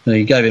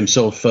he gave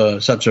himself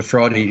such a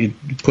fright he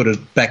put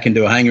it back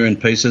into a hangar in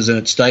pieces, and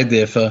it stayed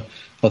there for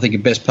I think the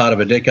best part of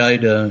a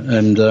decade,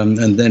 and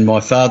then my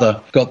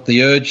father got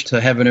the urge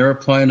to have an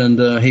aeroplane,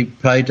 and he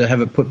paid to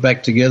have it put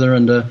back together,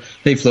 and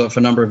he flew it for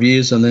a number of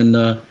years, and then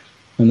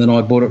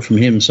I bought it from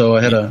him. So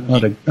I had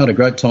a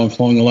great time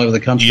flying all over the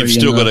country. You've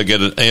still got to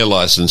get an air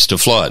license to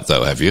fly it,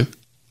 though, have you?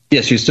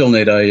 Yes, you still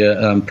need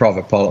a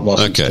private pilot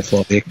license to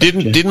fly the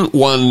aircraft. Didn't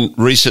one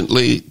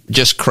recently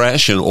just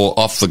crash or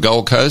off the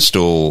Gold Coast,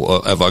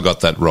 or have I got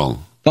that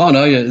wrong? Oh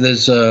no, yeah,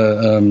 there's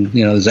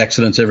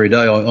accidents every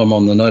day. I'm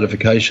on the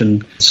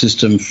notification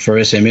system for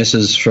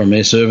SMSs from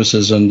Air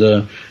Services, and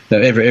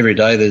every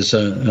day there's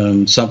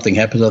something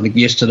happens. I think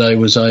yesterday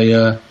was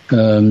near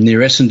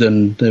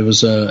Essendon. There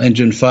was an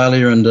engine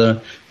failure, and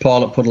a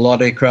pilot put a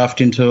light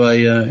aircraft into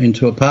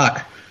a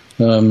park,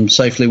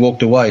 safely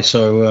walked away.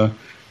 So.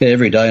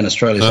 Every day in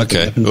Australia.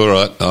 Okay, all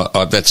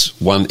right. That's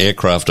one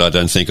aircraft I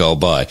don't think I'll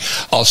buy.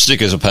 I'll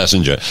stick as a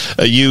passenger.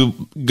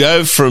 You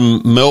go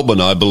from Melbourne,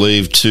 I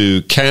believe,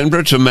 to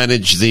Canberra to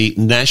manage the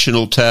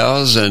national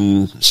towers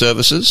and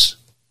services?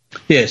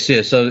 Yes.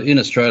 So in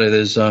Australia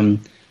there's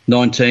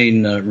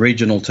 19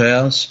 regional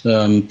towers,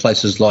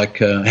 places like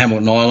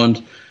Hamilton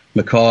Island,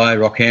 Mackay,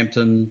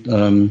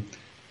 Rockhampton,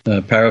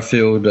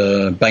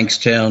 Parafield,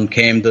 Bankstown,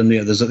 Camden.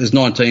 There's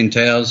 19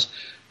 towers.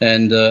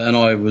 And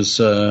I was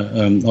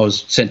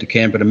sent to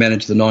Canberra to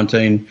manage the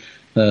 19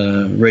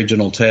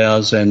 regional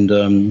towers and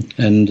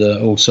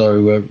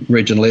also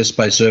regional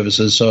airspace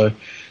services. So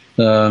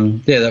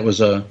that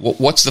was a.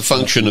 What's the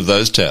function of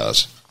those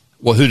towers?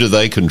 Well, who do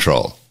they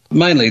control?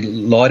 Mainly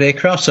light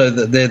aircraft. So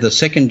they're the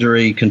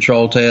secondary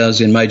control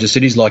towers in major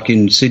cities. Like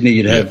in Sydney,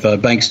 you'd have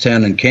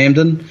Bankstown and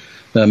Camden.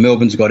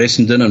 Melbourne's got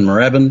Essendon and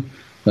Moorabbin.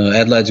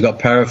 Adelaide's got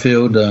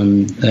Parafield,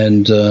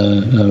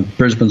 and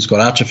Brisbane's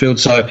got Archerfield.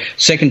 So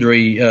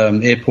secondary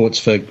airports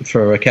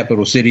for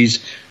capital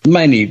cities,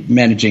 mainly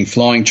managing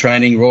flying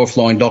training, Royal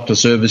Flying Doctor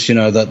Service,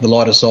 the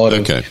lighter side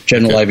of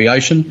general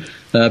aviation.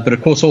 But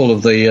of course, all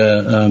of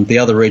the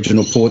other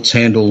regional ports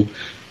handle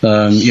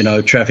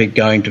traffic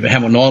going to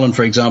Hamilton Island,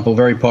 for example,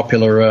 very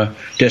popular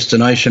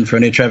destination for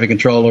an air traffic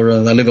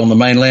controller. They live on the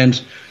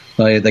mainland.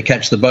 They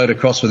catch the boat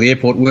across with the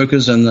airport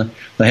workers, and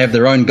they have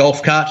their own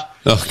golf cart.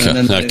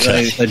 And then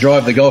they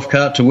drive the golf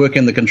cart to work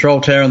in the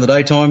control tower in the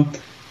daytime,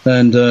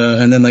 and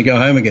then they go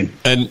home again.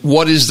 And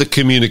what is the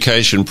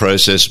communication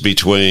process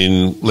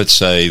between, let's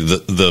say,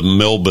 the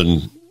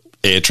Melbourne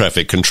Air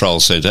Traffic Control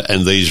Centre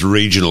and these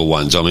regional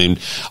ones? I mean,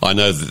 I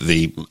know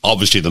that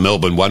obviously the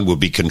Melbourne one would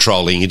be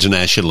controlling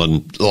international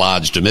and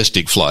large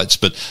domestic flights,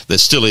 but there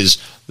still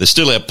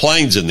are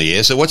planes in the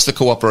air. So what's the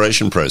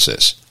cooperation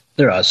process?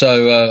 There are.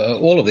 So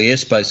all of the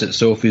airspace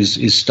itself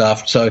is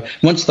staffed. So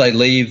once they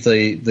leave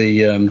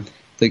the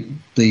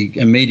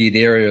immediate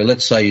area,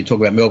 let's say you talk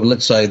about Melbourne,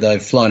 let's say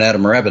they've flown out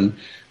of Moorabbin,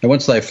 and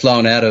once they've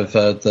flown out of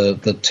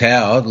the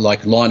tower,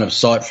 like line of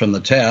sight from the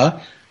tower,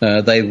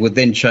 they would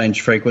then change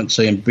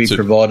frequency and be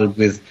provided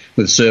with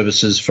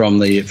services from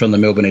the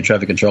Melbourne Air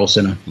Traffic Control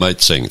Centre.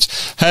 Makes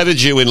sense. How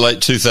did you in late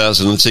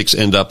 2006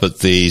 end up at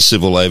the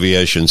Civil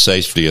Aviation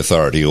Safety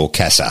Authority, or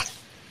CASA?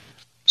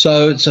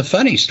 So it's a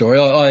funny story.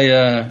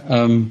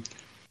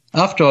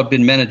 After I'd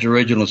been manager of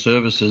regional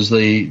services,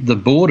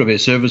 the board of air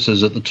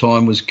services at the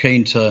time was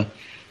keen to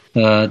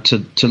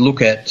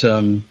look at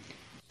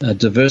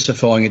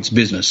diversifying its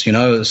business. You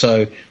know,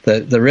 so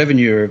the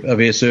revenue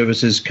of air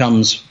services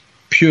comes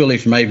purely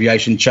from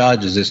aviation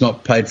charges. It's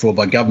not paid for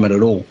by government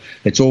at all.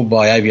 It's all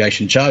by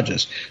aviation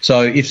charges.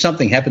 So if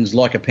something happens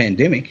like a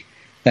pandemic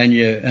and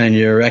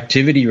your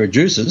activity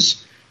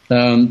reduces,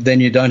 then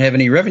you don't have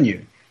any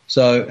revenue.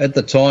 So at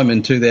the time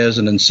in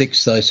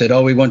 2006, they said,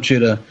 "Oh, we want you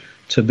to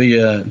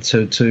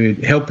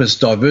help us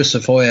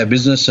diversify our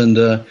business," and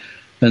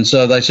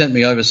so they sent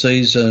me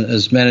overseas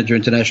as manager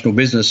international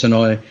business, and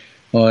I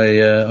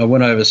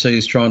went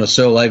overseas trying to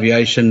sell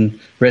aviation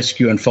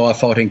rescue and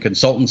firefighting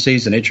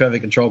consultancies and air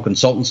traffic control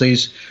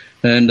consultancies,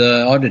 and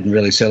I didn't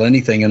really sell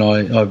anything, and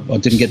I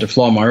didn't get to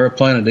fly my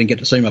aeroplane. I didn't get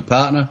to see my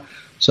partner,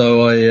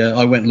 so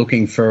I went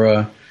looking for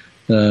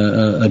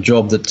a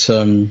job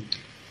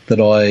that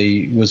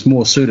I was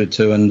more suited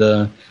to, and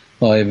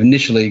I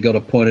initially got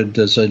appointed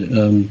as a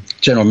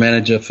general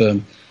manager for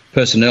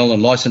personnel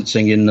and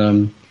licensing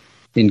in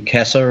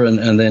CASA,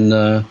 and then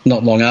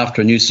not long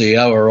after, a new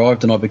CEO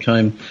arrived and I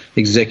became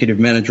executive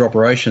manager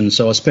operations.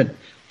 So I spent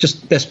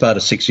just best part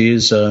of 6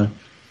 years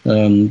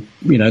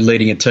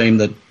leading a team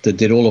that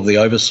did all of the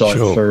oversight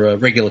for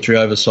regulatory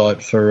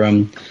oversight for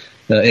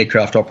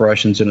aircraft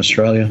operations in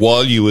Australia.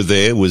 While you were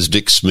there, was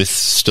Dick Smith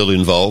still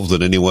involved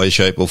in any way,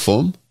 shape or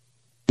form?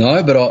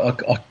 No, but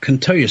I can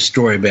tell you a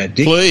story about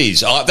Dick.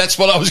 Please. That's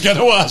what I was going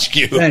to ask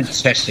you.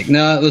 Fantastic.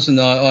 No, listen,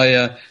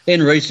 I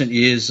in recent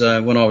years,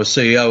 when I was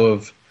CEO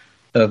of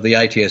the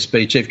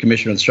ATSB, Chief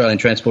Commissioner of the Australian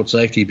Transport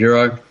Safety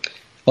Bureau,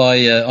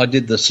 I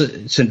did the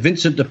St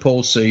Vincent de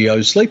Paul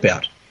CEO sleep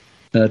out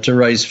to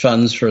raise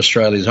funds for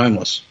Australia's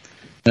homeless.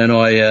 And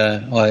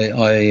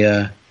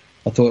I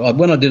thought,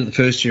 when I did it the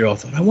first year, I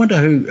thought, I wonder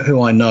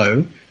who I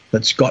know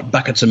that's got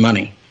buckets of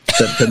money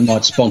that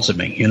might sponsor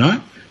me, you know?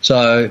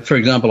 So, for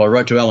example, I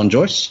wrote to Alan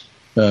Joyce,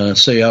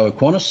 CEO of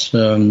Qantas,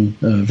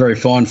 a very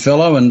fine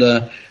fellow,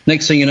 and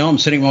next thing you know, I'm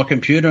sitting at my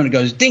computer and it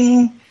goes,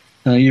 ding,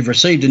 you've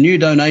received a new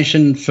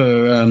donation for,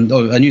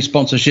 or a new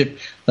sponsorship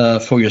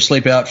for your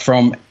sleep out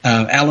from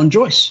Alan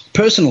Joyce,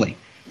 personally.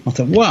 I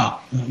thought,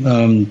 wow,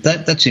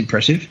 that's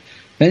impressive.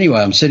 Anyway,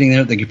 I'm sitting there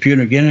at the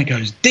computer again and it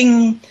goes,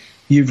 ding,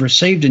 you've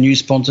received a new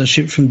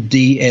sponsorship from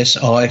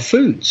DSI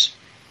Foods,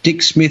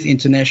 Dick Smith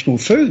International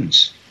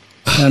Foods.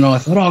 And I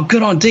thought, oh,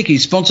 good on Dick, he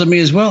sponsored me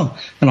as well.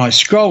 And I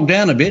scrolled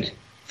down a bit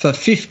for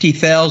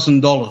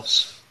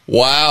 $50,000.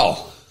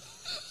 Wow.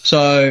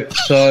 So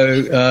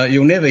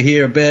you'll never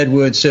hear a bad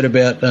word said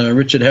about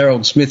Richard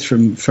Harold Smith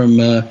from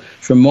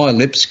my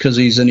lips, because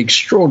he's an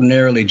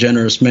extraordinarily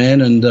generous man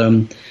and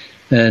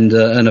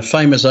a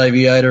famous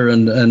aviator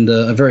and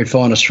a very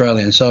fine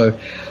Australian. So,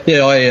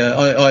 yeah,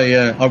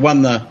 I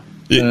won the...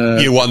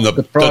 You won the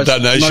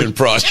donation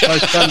prize.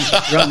 Most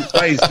funds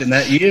raised in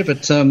that year,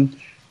 but...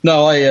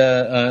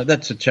 No,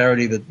 that's a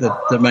charity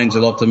that means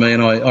a lot to me,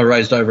 and I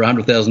raised over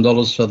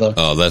 $100,000 for the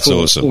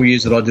awesome. 4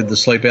 years that I did the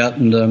sleep out,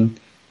 and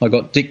I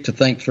got Dick to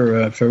thank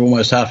for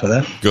almost half of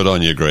that. Good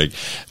on you, Greg.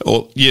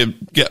 Well, you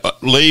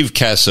leave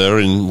CASA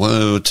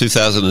in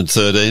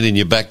 2013, and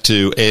you're back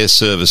to Air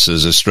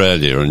Services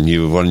Australia, and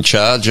you were in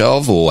charge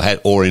of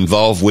or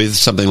involved with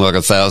something like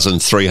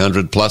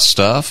 1,300 plus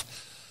staff.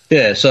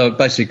 Yeah, so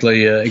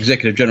basically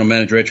Executive General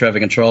Manager Air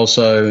Traffic Control,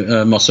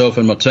 so myself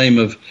and my team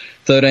of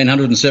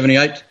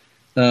 1,378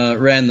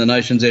 ran the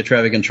nation's air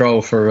traffic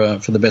control for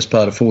the best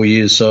part of 4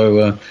 years,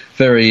 so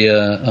very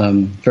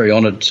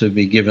honoured to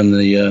be given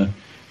the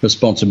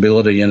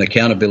responsibility and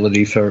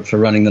accountability for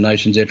running the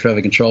nation's air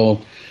traffic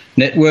control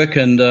network,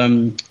 and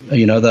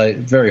they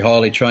very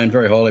highly trained,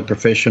 very highly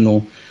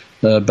professional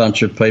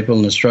bunch of people,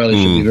 and Australia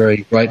should be very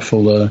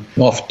grateful,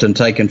 often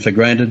taken for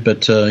granted, but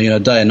day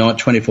and night,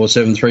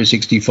 24/7,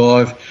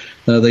 365,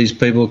 these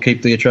people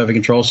keep the air traffic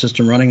control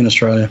system running in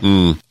Australia.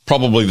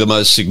 Probably the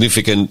most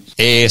significant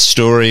air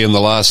story in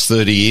the last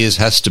 30 years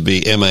has to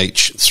be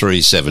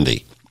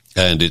MH370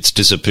 and its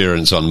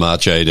disappearance on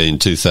March 18,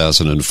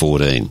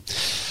 2014.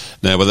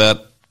 Now,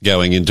 without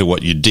going into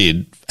what you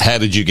did, how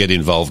did you get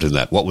involved in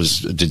that?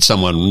 Did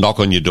someone knock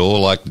on your door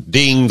like,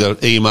 ding, the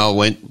email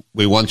went,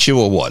 we want you,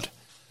 or what?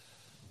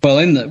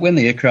 Well, when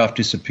the aircraft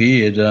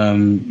disappeared,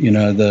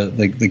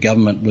 the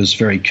government was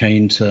very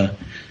keen to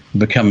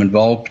become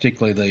involved,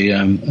 particularly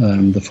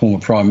the former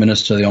Prime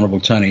Minister, the Honourable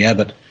Tony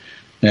Abbott,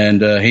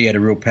 and he had a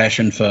real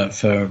passion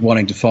for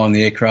wanting to find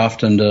the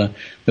aircraft, and there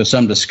was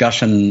some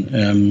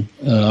discussion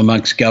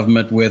amongst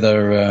government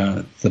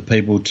whether the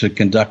people to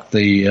conduct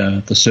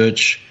the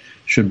search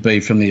should be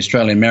from the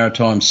Australian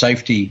Maritime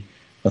Safety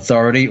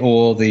Authority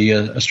or the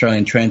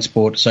Australian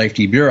Transport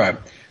Safety Bureau.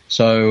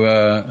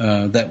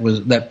 So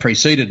that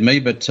preceded me,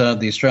 but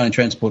the Australian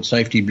Transport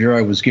Safety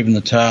Bureau was given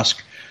the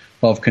task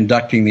of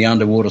conducting the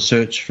underwater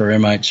search for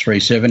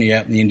MH370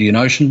 out in the Indian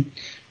Ocean,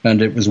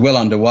 and it was well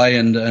underway.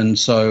 And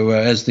so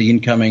as the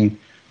incoming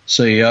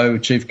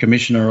CEO, Chief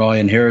Commissioner, I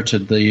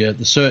inherited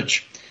the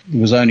search. It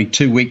was only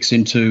 2 weeks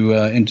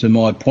into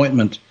my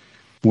appointment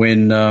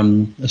when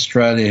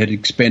Australia had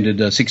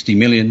expended 60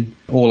 million.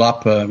 All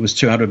up, it was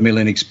 200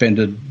 million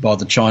expended by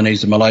the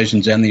Chinese, the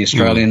Malaysians and the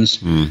Australians.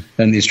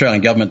 And the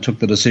Australian government took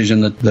the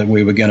decision that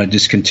we were going to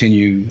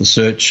discontinue the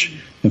search.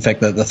 In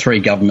fact, the three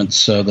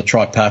governments, the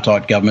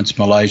tripartite governments,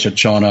 Malaysia,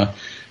 China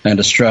and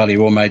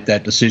Australia, all made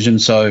that decision.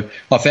 So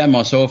I found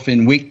myself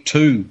in week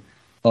 2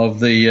 of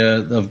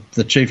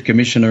the Chief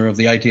Commissioner of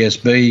the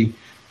ATSB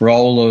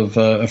role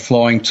of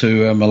flying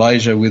to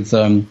Malaysia with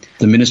the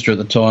Minister at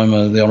the time,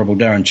 the Honourable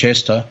Darren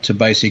Chester, to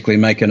basically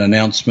make an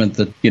announcement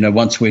that,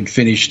 once we'd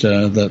finished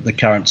the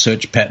current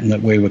search pattern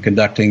that we were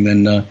conducting,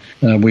 then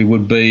we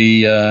would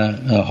be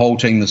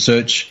halting the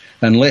search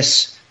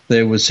unless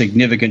there was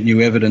significant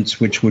new evidence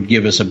which would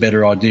give us a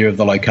better idea of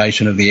the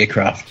location of the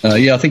aircraft.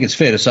 I think it's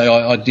fair to say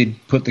I did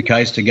put the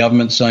case to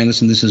government saying,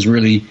 listen, this is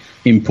really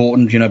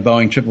important.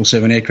 Boeing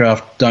 777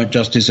 aircraft don't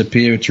just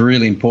disappear. It's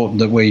really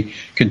important that we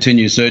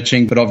continue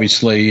searching. But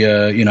obviously,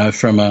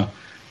 from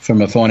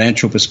a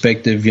financial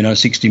perspective,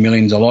 60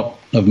 million is a lot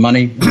of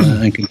money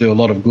and can do a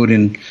lot of good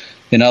in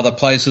other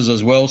places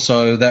as well.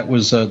 So that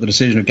was the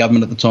decision of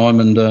government at the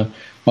time, and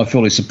I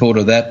fully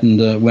supported that,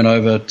 and went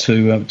over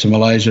to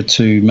Malaysia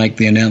to make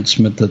the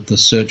announcement that the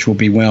search will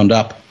be wound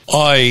up.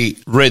 I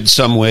read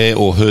somewhere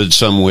or heard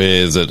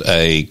somewhere that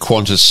a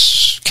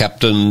Qantas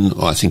captain,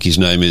 I think his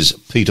name is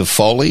Peter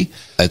Foley,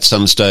 at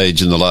some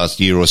stage in the last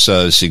year or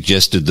so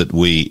suggested that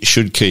we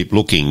should keep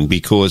looking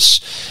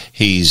because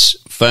he's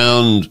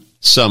found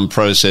some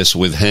process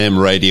with ham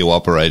radio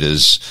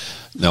operators.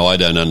 Now, I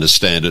don't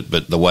understand it,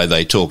 but the way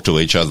they talk to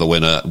each other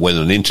when a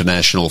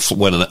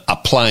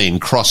plane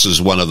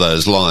crosses one of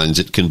those lines,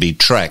 it can be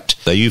tracked.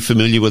 Are you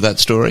familiar with that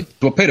story?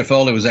 Well, Peter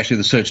Foley was actually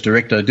the search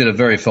director, did a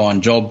very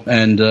fine job,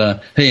 and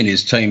he and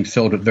his team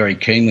felt it very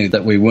keenly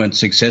that we weren't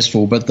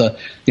successful. But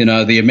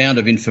the amount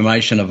of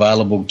information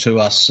available to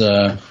us,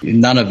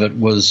 none of it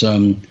was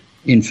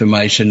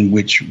information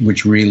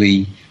which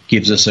really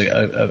gives us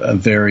a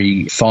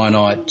very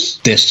finite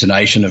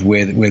destination of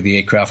where the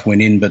aircraft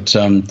went in. But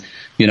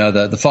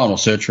the final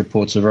search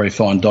reports are very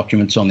fine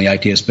documents on the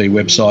ATSB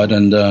website,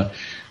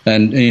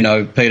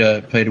 and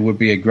Peter would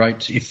be a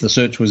great, if the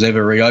search was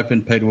ever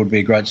reopened, Peter would be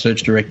a great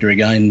search director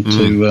again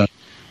to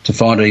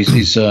find it.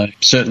 He's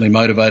certainly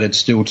motivated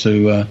still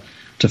to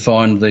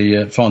find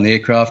the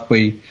aircraft.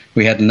 We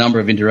had a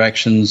number of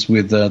interactions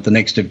with the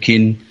next of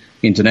kin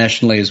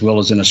internationally as well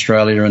as in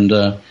Australia, and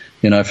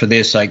for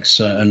their sakes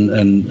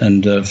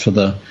and for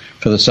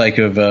the sake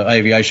of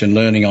aviation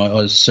learning,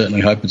 I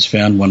certainly hope it's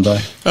found one day.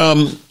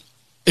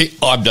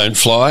 I don't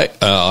fly.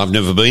 I've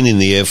never been in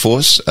the Air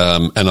Force,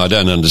 and I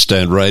don't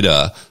understand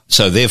radar.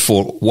 So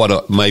therefore,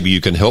 maybe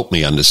you can help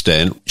me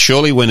understand.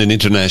 Surely when an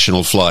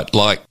international flight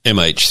like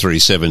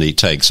MH370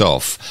 takes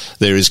off,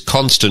 there is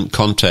constant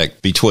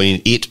contact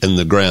between it and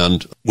the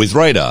ground with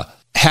radar.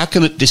 How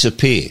can it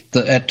disappear?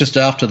 Just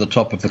after the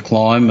top of the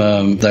climb,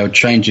 they were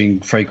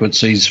changing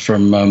frequencies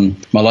from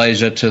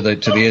Malaysia to the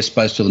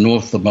airspace to the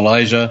north of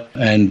Malaysia,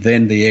 and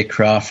then the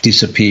aircraft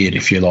disappeared,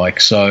 if you like.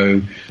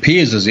 So it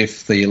appears as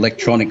if the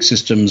electronic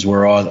systems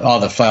were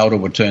either failed or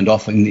were turned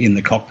off in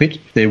the cockpit.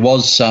 There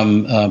was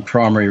some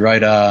primary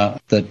radar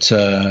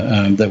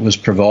that was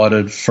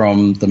provided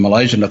from the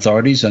Malaysian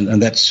authorities,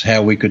 and that's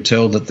how we could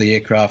tell that the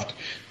aircraft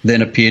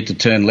then appeared to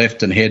turn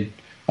left and head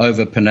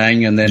over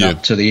Penang and then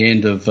up to the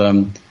end of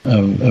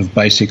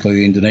basically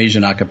the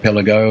Indonesian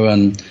archipelago,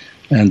 and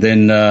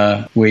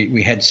then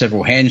we had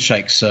several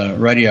handshakes,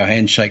 radio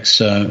handshakes,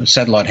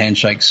 satellite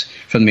handshakes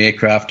from the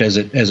aircraft as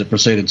it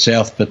proceeded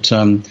south. But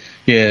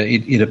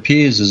it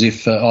appears as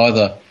if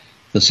either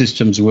the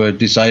systems were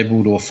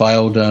disabled or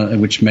failed,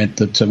 which meant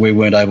that we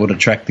weren't able to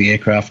track the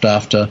aircraft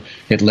after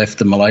it left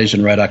the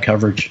Malaysian radar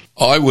coverage.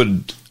 I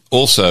would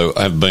also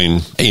have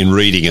been, in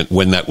reading it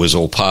when that was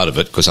all part of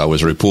it, because I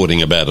was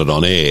reporting about it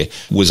on air,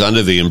 was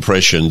under the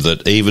impression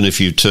that even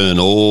if you turn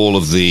all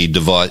of the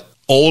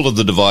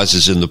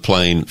devices in the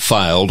plane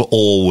failed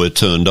or were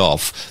turned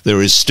off,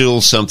 there is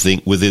still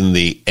something within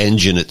the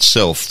engine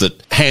itself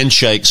that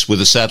handshakes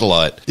with a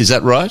satellite. Is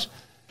that right?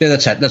 Yeah,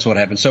 that's what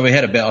happened. So we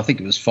had about, I think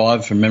it was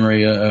 5 from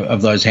memory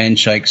of those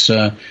handshakes,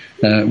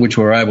 which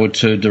were able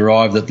to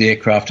derive that the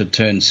aircraft had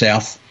turned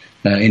south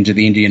into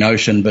the Indian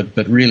Ocean,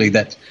 but really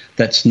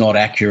that's not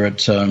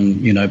accurate,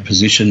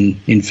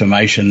 position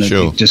information.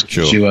 It just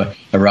gives you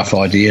a rough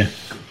idea.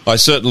 I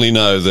certainly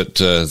know that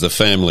the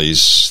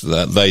families,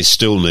 they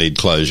still need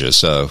closure,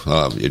 so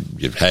how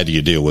do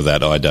you deal with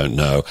that? I don't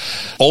know.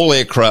 All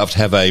aircraft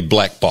have a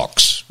black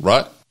box,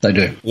 right? They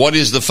do. What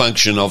is the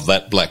function of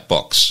that black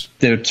box?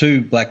 There are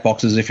two black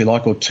boxes, if you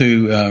like, or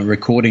two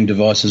recording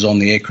devices on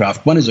the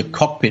aircraft. One is a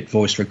cockpit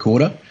voice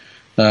recorder,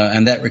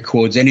 and that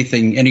records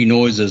any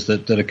noises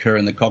that occur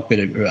in the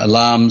cockpit,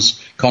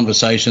 alarms,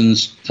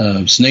 conversations,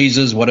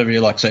 sneezes, whatever you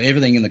like. So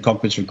everything in the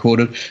cockpit's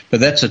recorded, but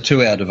that's a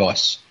 2-hour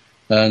device.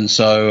 And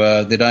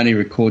so that only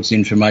records the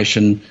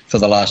information for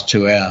the last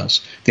 2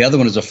 hours. The other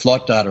one is a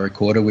flight data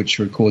recorder, which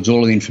records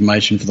all of the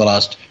information for the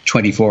last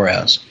 24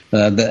 hours.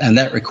 And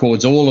that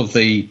records all of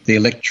the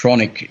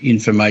electronic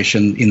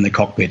information in the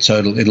cockpit.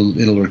 So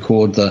it'll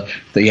record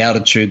the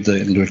altitude,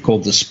 it'll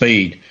record the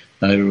speed,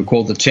 it'll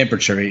record the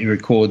temperature, it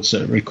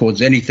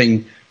records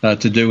anything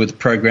to do with the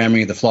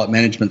programming of the flight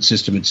management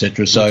system,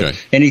 etc. So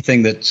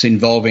anything that's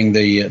involving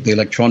the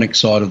electronic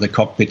side of the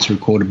cockpit's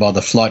recorded by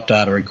the flight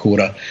data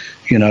recorder.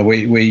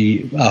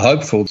 We are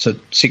hopeful that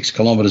 6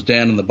 kilometres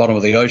down in the bottom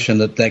of the ocean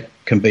that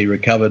can be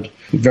recovered.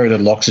 Very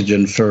little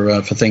oxygen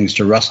for things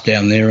to rust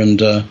down there,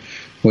 and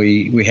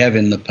we have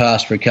in the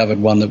past recovered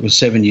one that was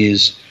 7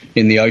 years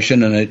in the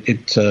ocean, and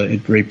it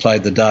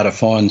replayed the data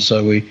fine.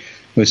 So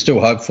we're still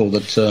hopeful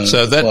that.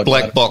 So that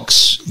black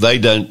box,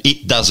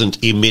 it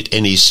doesn't emit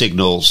any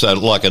signal. So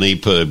like an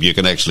EPIRB, you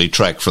can actually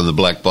track from the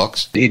black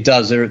box. It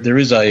does. There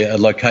is a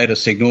locator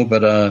signal,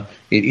 but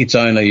it's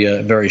only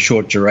a very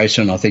short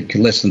duration. I think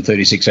less than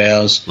 36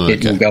 hours. Okay.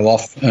 It will go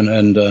off,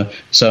 and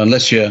so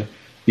unless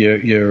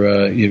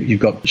you've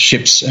got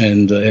ships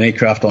and an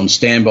aircraft on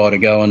standby to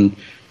go and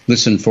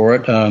listen for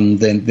it,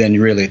 then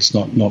really it's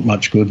not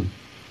much good.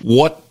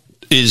 What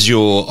is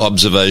your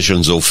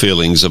observations or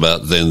feelings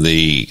about then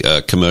the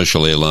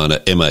commercial airliner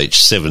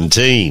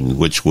MH17,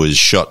 which was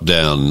shot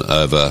down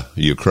over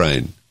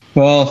Ukraine?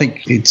 Well, I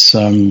think it's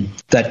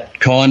that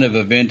kind of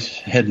event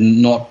had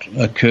not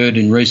occurred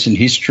in recent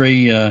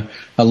history. A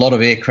lot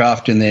of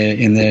aircraft in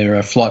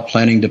their flight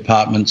planning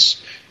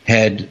departments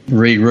had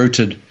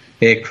rerouted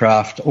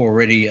aircraft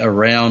already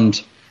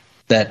around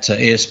that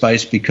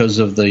airspace because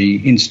of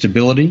the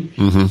instability,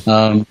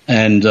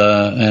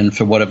 and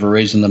for whatever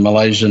reason the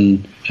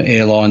Malaysian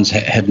airlines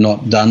had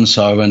not done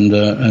so,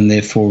 and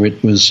therefore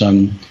it was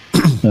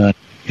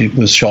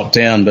shot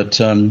down. But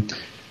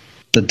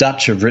the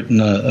Dutch have written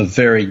a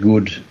very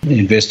good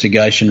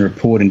investigation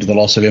report into the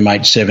loss of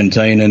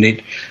MH17, and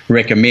it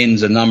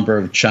recommends a number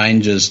of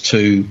changes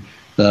to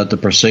the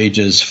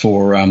procedures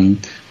for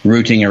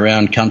routing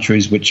around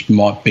countries which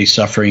might be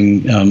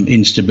suffering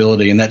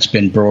instability, and that's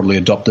been broadly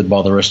adopted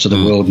by the rest of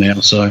the world now.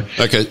 So,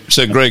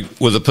 Greg,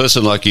 with a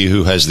person like you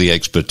who has the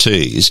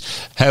expertise,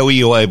 how are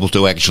you able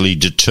to actually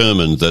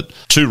determine that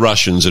 2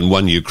 Russians and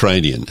 1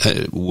 Ukrainian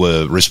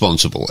were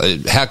responsible?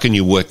 How can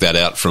you work that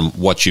out from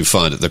what you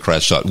find at the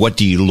crash site? What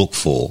do you look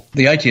for?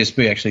 The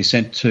ATSB actually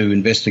sent 2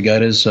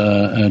 investigators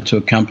to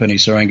accompany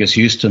Sir Angus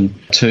Houston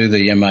to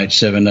the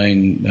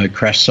MH17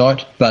 crash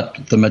site, but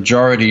the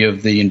majority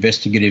of the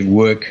investigative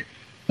work,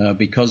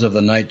 because of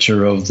the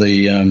nature of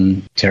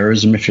the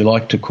terrorism, if you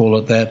like to call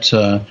it that,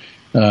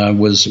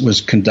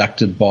 was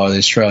conducted by the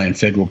Australian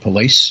Federal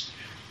Police.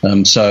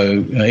 So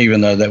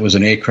even though that was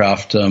an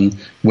aircraft,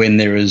 when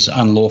there is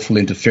unlawful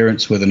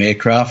interference with an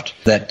aircraft,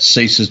 that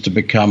ceases to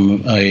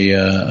become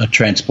a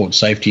transport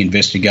safety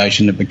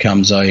investigation. It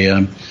becomes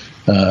an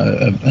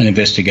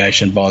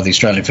investigation by the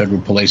Australian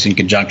Federal Police in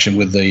conjunction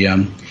with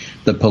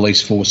the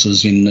police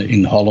forces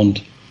in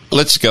Holland.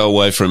 Let's go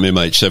away from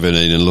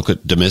MH17 and look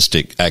at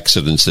domestic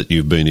accidents that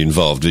you've been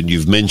involved in.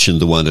 You've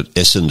mentioned the one at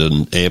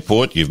Essendon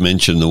Airport. You've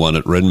mentioned the one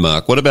at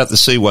Renmark. What about the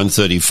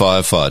C-130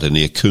 firefighter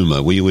near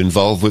Cooma? Were you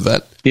involved with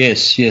that?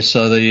 Yes.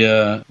 So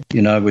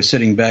we're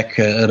sitting back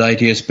at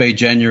ATSB.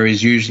 January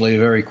is usually a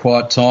very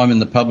quiet time in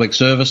the public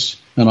service,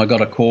 and I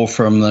got a call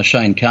from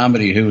Shane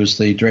Carmody, who was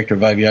the Director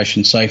of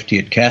Aviation Safety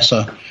at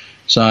CASA,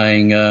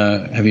 saying,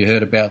 have you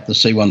heard about the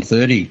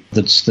C-130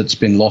 that's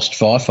been lost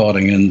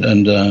firefighting?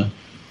 And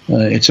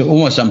it's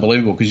almost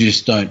unbelievable because you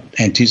just don't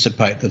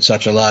anticipate that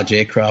such a large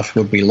aircraft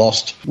would be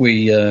lost.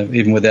 We,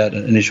 even without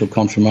initial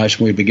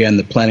confirmation, we began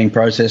the planning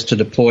process to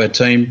deploy a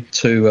team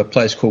to a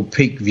place called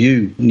Peak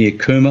View near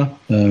Cooma.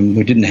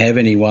 We didn't have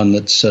anyone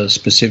that's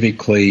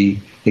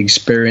specifically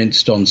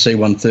experienced on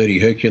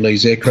C-130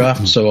 Hercules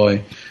aircraft, so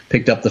I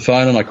picked up the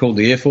phone and I called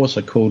the Air Force.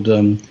 I called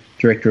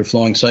Director of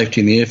Flying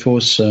Safety in the Air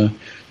Force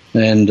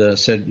and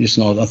said,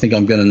 listen, I think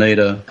I'm going to need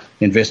an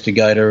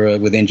investigator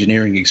with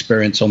engineering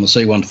experience on the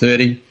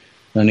C-130.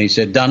 And he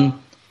said,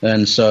 done.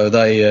 And so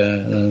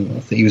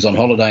he was on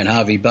holiday in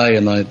Harvey Bay,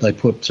 and they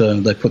put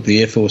the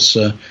Air Force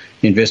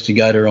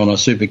investigator on a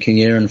Super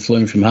King Air and flew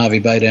him from Harvey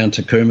Bay down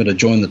to Cooma to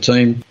join the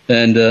team.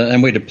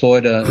 And we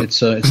deployed. It's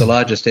the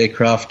largest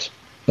aircraft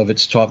of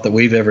its type that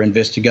we've ever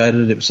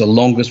investigated. It was the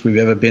longest we've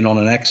ever been on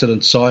an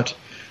accident site.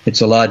 It's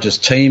the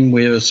largest team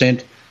we ever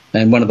sent,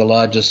 and one of the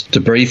largest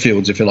debris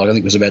fields, if you like. I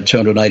think it was about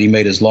 280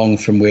 metres long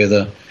from where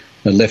the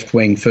left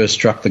wing first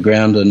struck the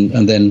ground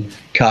and then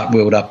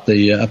cartwheeled up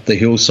the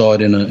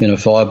hillside in a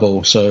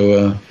fireball.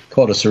 So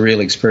quite a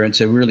surreal experience.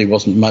 There really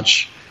wasn't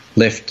much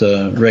left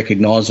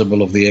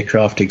recognisable of the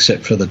aircraft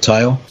except for the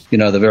tail.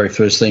 The very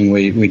first thing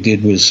we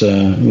did was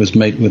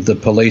meet with the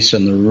police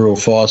and the Rural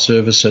Fire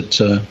Service at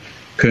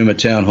Cooma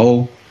Town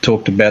Hall.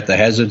 Talked about the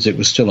hazards. It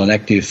was still an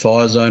active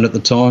fire zone at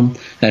the time,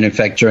 and in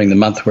fact during the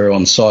month we were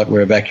on site, we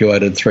were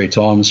evacuated 3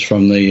 times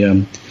from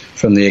the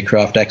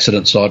aircraft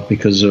accident site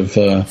because of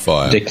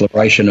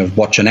declaration of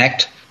watch and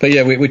act. But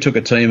yeah, we took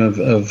a team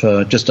of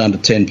just under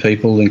 10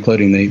 people,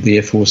 including the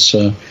Air Force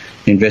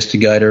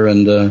investigator,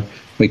 and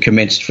we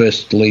commenced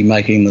firstly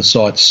making the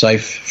site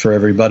safe for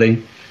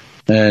everybody.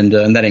 And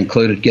that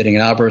included getting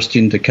an arborist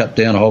in to cut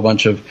down a whole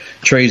bunch of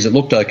trees that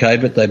looked okay,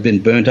 but they'd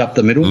been burnt up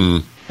the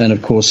middle. And,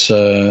 of course,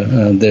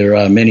 there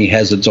are many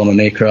hazards on an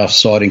aircraft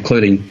site,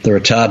 including the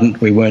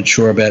retardant. We weren't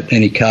sure about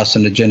any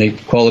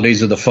carcinogenic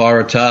qualities of the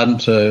fire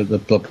retardant.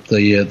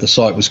 The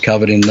site was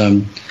covered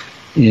in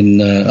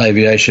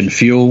aviation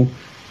fuel.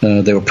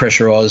 There were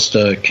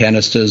pressurised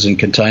canisters and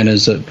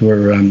containers that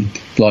were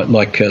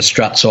like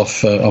struts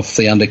off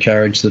the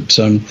undercarriage that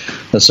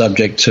are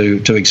subject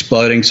to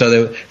exploding.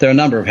 So there are a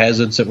number of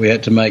hazards that we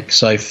had to make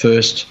safe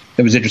first.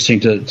 It was interesting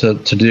to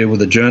deal with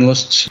the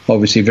journalists,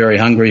 obviously very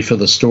hungry for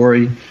the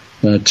story.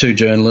 2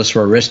 journalists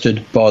were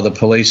arrested by the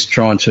police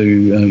trying to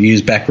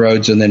use back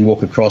roads and then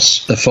walk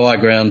across the fire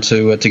ground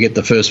to get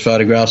the first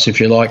photographs,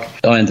 if you like.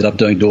 I ended up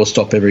doing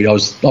doorstop every day. I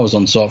was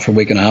on site for a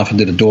week and a half and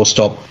did a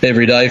doorstop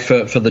every day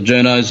for the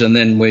journos, and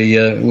then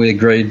we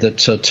agreed that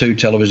 2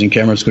 television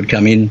cameras could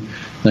come in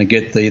and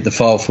get the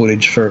file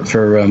footage for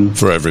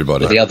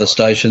everybody, for the other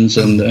stations,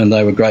 and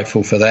they were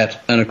grateful for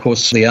that. And of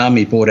course the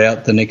Army brought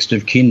out the next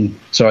of kin.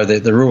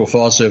 The Rural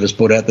Fire Service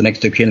brought out the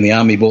next of kin, and the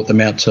Army brought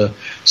them out to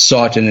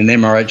site in an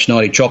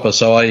MRH-90 chopper.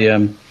 So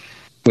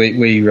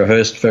we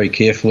rehearsed very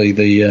carefully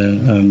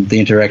the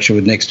interaction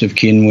with next of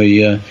kin. We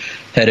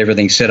had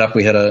everything set up.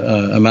 We had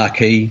a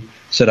marquee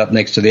set up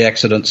next to the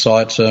accident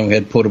site. We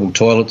had portable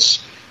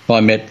toilets. I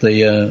met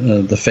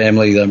the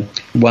family. The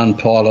one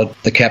pilot,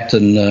 the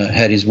captain,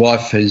 had his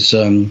wife, his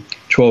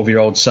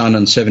 12-year-old son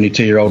and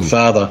 72-year-old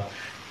father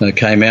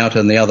came out,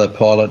 and the other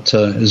pilot,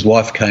 his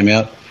wife, came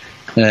out.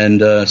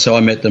 And so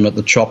I met them at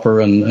the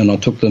chopper, and I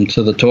took them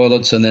to the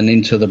toilets and then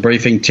into the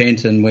briefing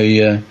tent, and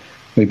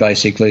we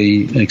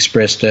basically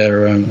expressed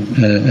our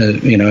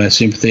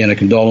sympathy and our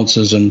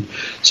condolences and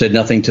said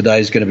nothing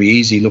today is going to be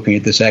easy looking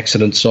at this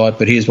accident site,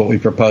 but here's what we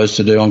propose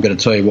to do. I'm going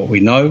to tell you what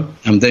we know.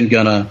 I'm then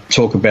going to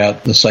talk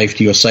about the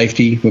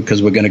safety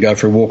because we're going to go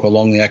for a walk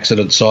along the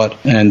accident site,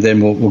 and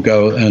then we'll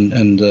go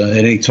and at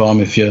any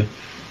time if you're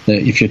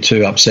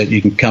too upset,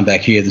 you can come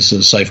back here. This is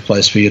a safe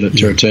place for you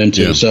to return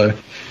to. Yeah. So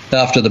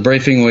after the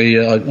briefing,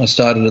 I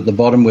started at the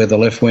bottom where the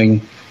left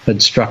wing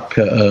had struck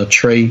a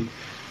tree.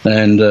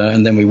 And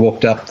then we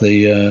walked up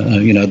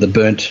the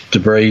burnt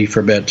debris for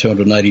about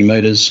 280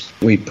 metres.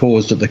 We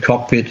paused at the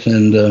cockpit,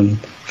 and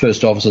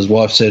first officer's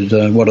wife said,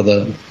 "What are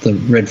the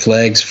red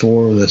flags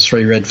for?" There's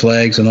 3 red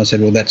flags, and I said,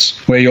 "Well, that's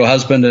where your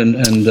husband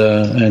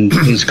and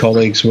his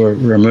colleagues were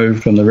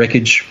removed from the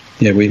wreckage."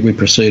 Yeah, we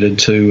proceeded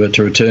to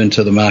return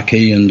to the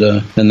marquee, and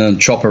then the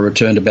chopper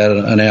returned about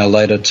an hour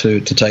later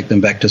to take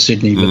them back to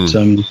Sydney. But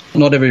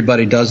not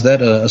everybody does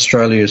that.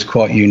 Australia is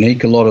quite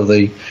unique. A lot of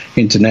the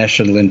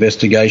international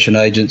investigation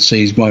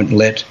agencies won't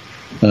let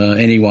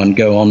anyone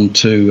go on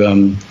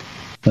to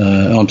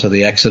onto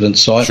the accident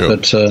site. Sure.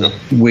 But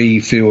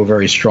we felt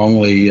very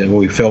strongly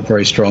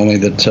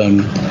that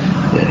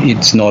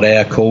it's not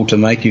our call to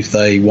make. If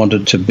they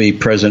wanted to be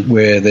present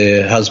where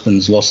their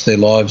husbands lost their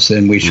lives,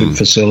 then we should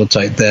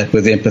facilitate that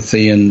with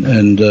empathy,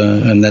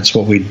 and that's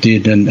what we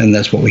did, and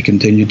that's what we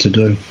continue to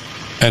do.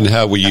 And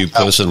how were you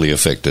personally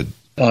affected?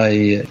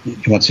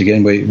 Once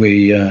again,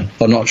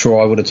 I'm not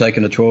sure I would have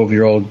taken a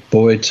 12-year-old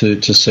boy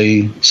to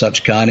see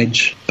such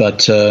carnage,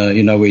 but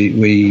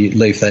we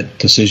leave that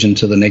decision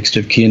to the next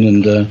of kin,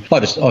 and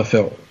I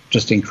felt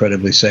just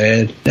incredibly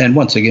sad, and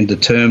once again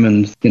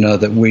determined,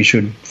 that we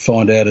should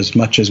find out as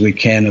much as we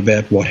can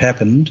about what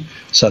happened,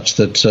 such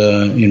that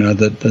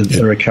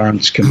the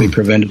recurrence can be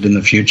prevented in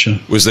the future.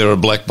 Was there a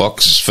black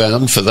box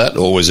found for that,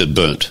 or was it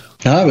burnt?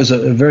 No, it was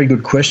a very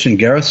good question,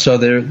 Gareth. So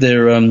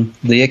the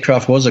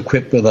aircraft was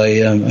equipped with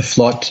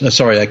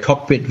a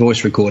cockpit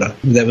voice recorder.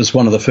 That was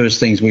one of the first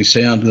things we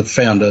found.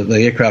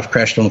 The aircraft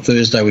crashed on a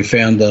Thursday. We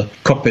found the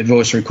cockpit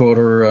voice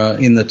recorder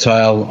in the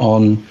tail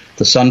on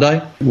the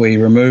Sunday. We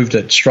removed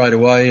it straight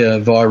away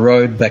via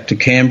road back to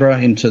Canberra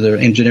into the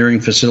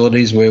engineering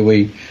facilities where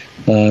we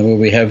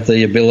have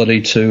the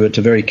ability to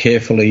very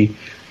carefully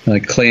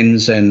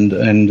cleanse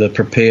and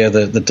prepare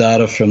the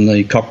data from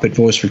the cockpit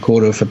voice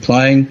recorder for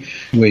playing.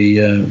 We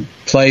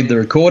played the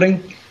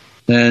recording,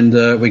 and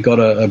we got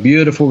a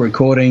beautiful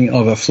recording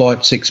of a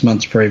flight 6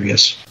 months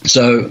previous.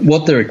 So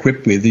what they're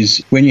equipped with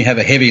is when you have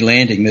a heavy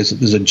landing,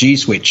 there's a G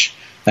switch,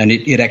 and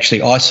it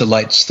actually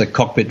isolates the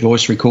cockpit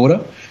voice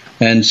recorder.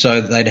 And so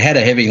they'd had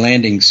a heavy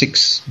landing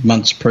 6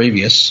 months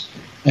previous,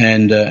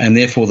 and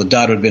therefore the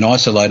data had been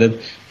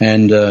isolated,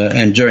 and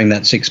during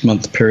that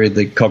 6-month period,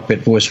 the cockpit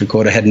voice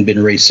recorder hadn't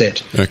been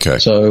reset. Okay.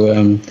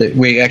 So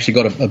we actually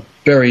got a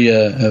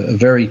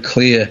very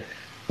clear,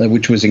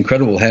 which was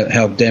incredible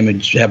how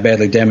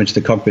badly damaged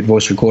the cockpit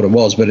voice recorder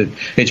was, but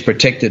it's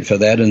protected for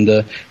that,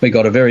 and we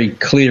got a very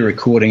clear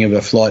recording of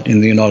a flight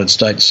in the United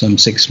States some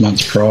 6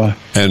 months prior.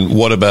 And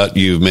what about,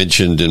 you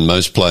mentioned in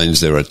most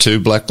planes there are 2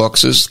 black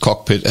boxes,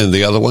 cockpit and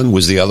the other one.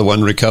 Was the other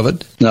one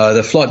recovered? No,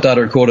 the flight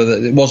data recorder,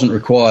 it wasn't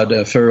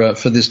required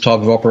for this type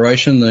of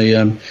operation.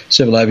 The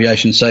Civil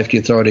Aviation Safety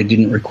Authority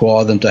didn't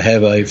require them to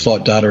have a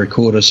flight data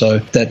recorder, so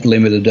that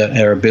limited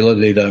our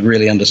ability to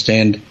really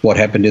understand what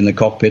happened in the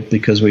cockpit,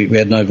 because we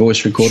had no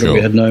voice recorder, Sure.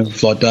 We had no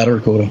flight data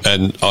recorder.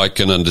 And I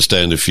can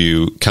understand if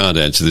you can't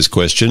answer this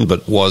question,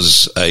 but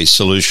was a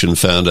solution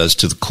found as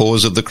to the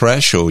cause of the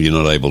crash, or you're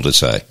not able to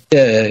say?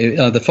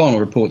 Yeah, the final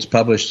report's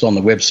published on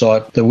the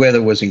website. The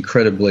weather was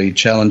incredibly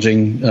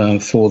challenging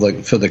for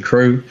the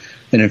crew,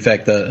 and in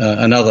fact,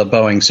 another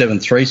Boeing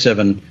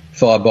 737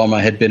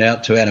 firebomber had been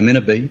out to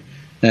Annaminabee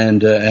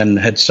and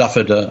had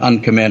suffered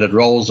uncommanded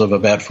rolls of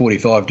about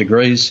 45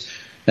 degrees.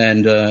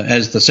 And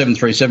as the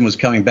 737 was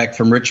coming back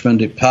from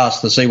Richmond, it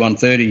passed the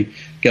C-130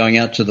 going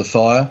out to the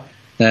fire,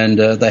 and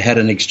they had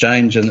an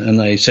exchange, and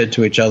they said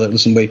to each other,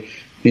 "Listen,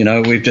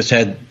 we've just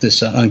had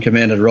this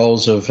uncommanded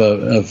rolls of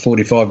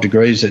 45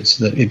 degrees. It's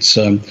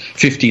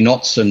 50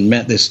 knots, and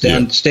there's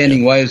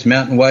standing waves,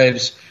 mountain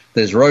waves.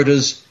 There's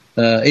rotors.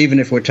 Even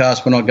if we're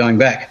tasked, we're not going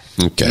back."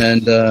 Okay.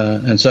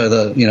 And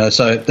so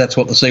so that's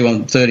what the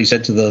C-130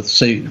 said to the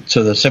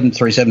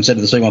 737 said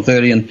to the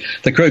C-130, and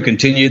the crew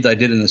continued. They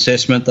did an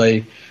assessment.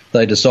 They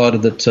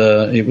decided that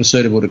it was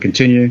suitable to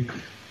continue,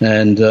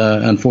 and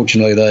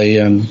unfortunately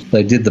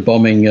they did the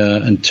bombing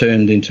and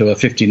turned into a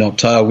 50-knot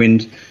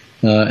tailwind,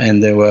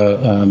 and there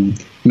were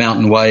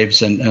mountain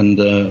waves and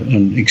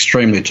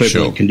extremely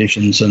turbulent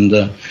conditions,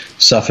 and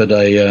suffered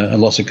a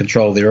loss of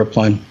control of the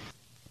aeroplane.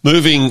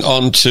 Moving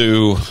on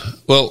to,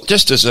 well,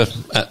 just as a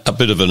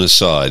bit of an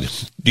aside,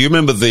 do you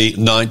remember the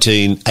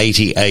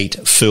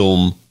 1988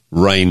 film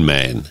Rain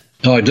Man?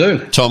 Oh, I do.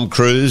 Tom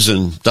Cruise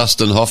and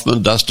Dustin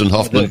Hoffman. Dustin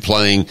Hoffman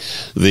playing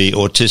the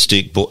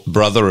autistic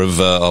brother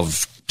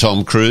of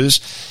Tom Cruise.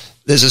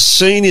 There's a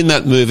scene in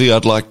that movie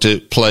I'd like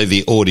to play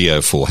the audio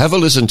for. Have a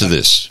listen to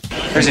this.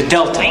 There's a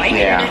Delta.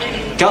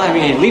 Yeah. I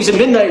mean, it leaves at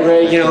midnight,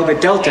 Ray,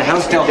 but Delta,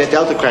 how's Delta? The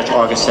Delta crashed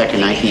August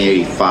 2nd,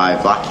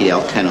 1985, Lockheed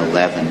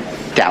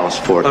L-1011, Dallas,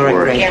 Fort Worth.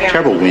 Right.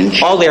 Terrible wind.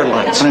 All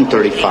airlines.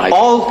 135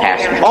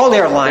 passengers. All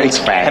airlines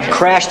have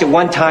crashed at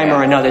one time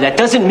or another. That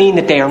doesn't mean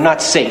that they are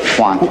not safe.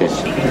 Qantas.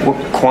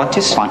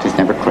 Qantas? Qantas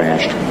never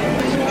crashed.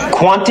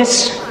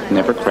 Qantas?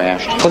 Never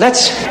crashed. Well,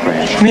 that's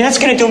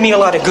going to do me a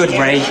lot of good,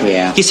 Ray.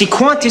 Yeah. You see,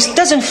 Qantas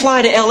doesn't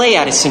fly to L.A.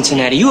 out of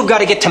Cincinnati. You have got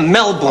to get to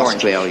Melbourne.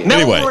 Australia.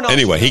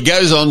 Anyway, he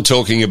goes on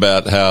talking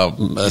about how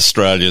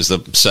Australia's the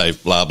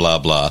safe, blah, blah,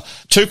 blah.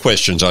 2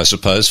 questions, I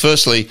suppose.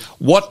 Firstly,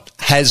 what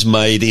has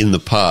made in the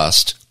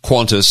past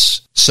Qantas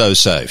so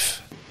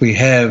safe? We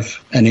have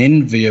an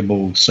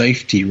enviable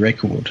safety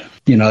record.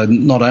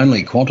 Not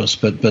only Qantas,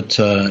 but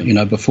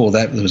before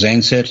that there was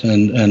Ansett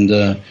and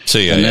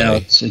now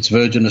it's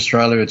Virgin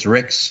Australia, it's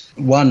Rex.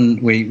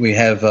 We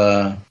have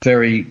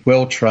very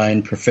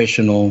well-trained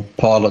professional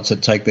pilots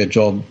that take their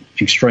job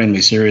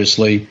extremely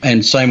seriously,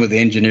 and same with the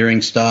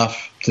engineering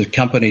staff. The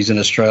companies in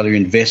Australia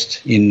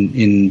invest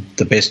in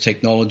the best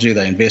technology.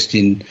 They invest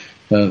in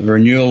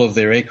renewal of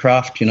their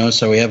aircraft,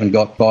 so we haven't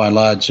got, by and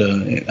large,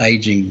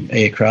 aging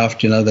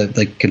aircraft, that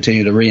they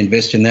continue to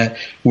reinvest in that.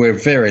 We're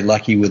very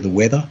lucky with the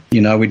weather.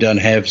 We don't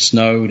have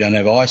snow, we don't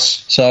have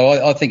ice.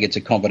 So I think it's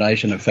a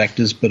combination of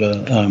factors, but,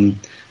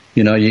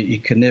 you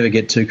can never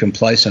get too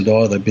complacent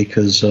either,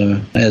 because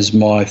as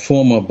my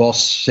former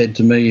boss said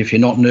to me, if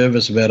you're not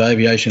nervous about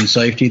aviation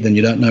safety, then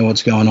you don't know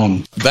what's going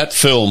on. That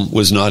film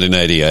was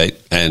 1988,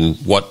 and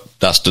what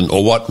Dustin,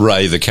 or what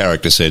Ray, the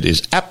character, said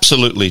is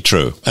absolutely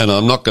true. And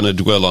I'm not going to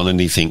dwell on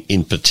anything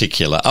in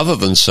particular, other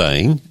than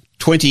saying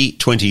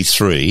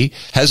 2023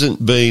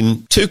 hasn't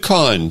been too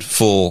kind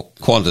for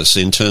Qantas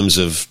in terms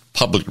of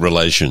public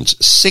relations.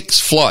 6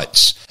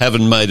 flights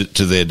haven't made it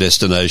to their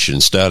destination,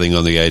 starting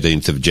on the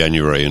 18th of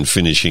January and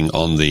finishing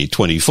on the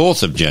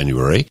 24th of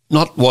January.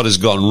 Not what has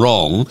gone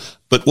wrong,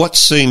 but what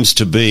seems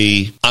to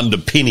be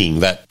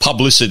underpinning that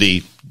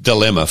publicity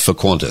dilemma for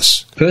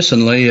Qantas.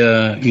 Personally,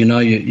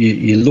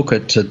 you look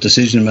at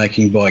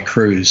decision-making by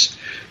crews,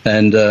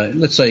 and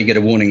let's say you get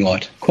a warning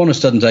light. Qantas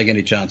doesn't take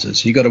any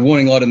chances. You got a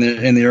warning light in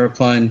the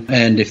aeroplane,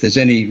 and if there's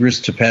any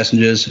risk to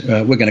passengers,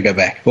 we're going to go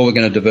back, or we're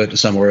going to divert to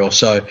somewhere else.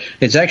 So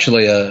it's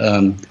actually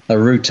a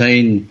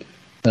routine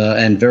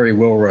and very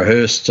well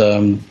rehearsed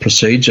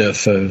procedure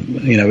for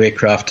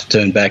aircraft to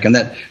turn back, and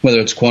that, whether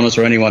it's Qantas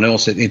or anyone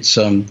else, it's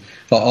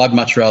I'd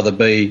much rather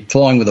be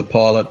flying with a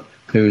pilot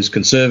who is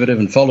conservative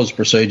and follows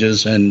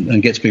procedures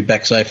and gets me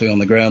back safely on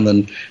the ground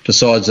than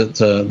decides that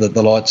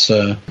the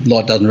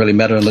light doesn't really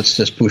matter and let's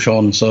just push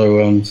on. So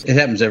it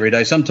happens every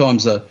day.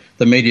 Sometimes the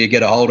media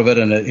get a hold of it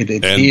and it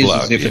appears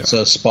as if it's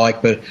a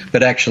spike,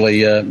 but actually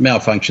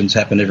malfunctions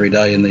happen every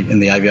day in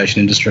the aviation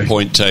industry.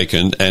 Point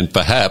taken, and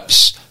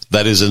perhaps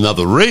that is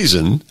another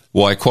reason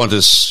why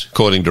Qantas,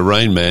 according to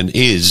Rainman,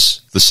 is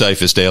the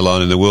safest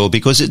airline in the world,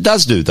 because it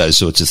does do those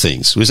sorts of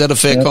things. Was that a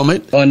fair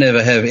comment? I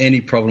never have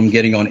any problem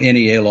getting on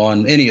any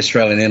airline, any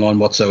Australian airline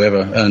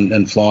whatsoever,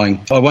 and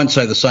flying. I won't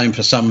say the same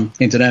for some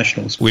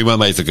internationals. We won't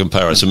make the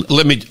comparison.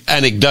 Let me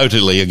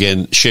anecdotally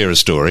again share a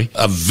story.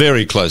 A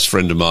very close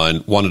friend of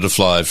mine wanted to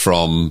fly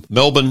from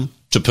Melbourne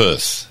to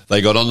Perth.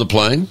 They got on the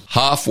plane.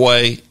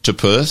 Halfway to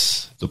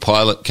Perth, the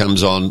pilot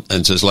comes on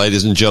and says,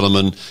 "Ladies and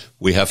gentlemen,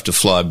 we have to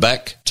fly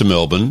back to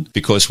Melbourne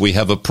because we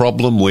have a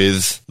problem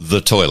with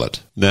the toilet."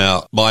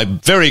 Now, my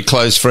very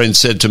close friend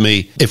said to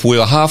me, if we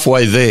were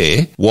halfway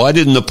there, why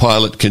didn't the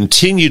pilot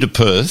continue to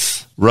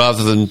Perth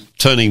rather than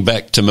turning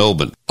back to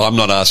Melbourne? I'm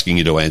not asking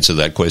you to answer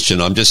that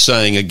question. I'm just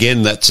saying,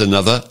 again, that's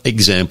another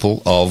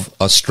example of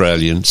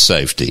Australian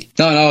safety.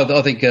 No,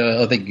 I think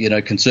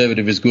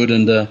conservative is good,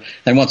 and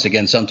once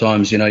again,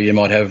 sometimes you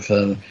might have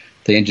the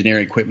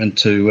engineering equipment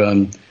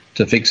to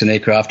fix an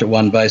aircraft at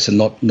one base and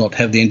not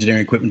have the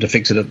engineering equipment to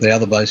fix it at the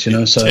other base,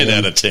 So 10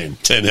 out of 10.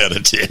 10 out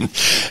of 10.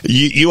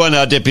 You are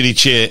now Deputy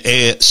Chair,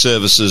 Air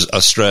Services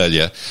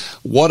Australia.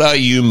 What are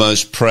you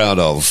most proud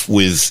of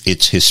with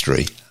its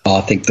history?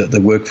 I think that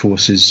the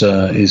workforce is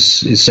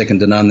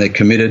second to none. They're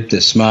committed, they're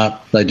smart,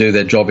 they do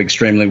their job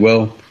extremely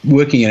well.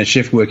 Working in a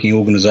shift-working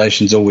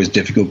organisation is always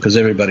difficult because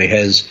everybody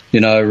has,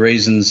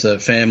 reasons,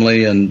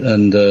 family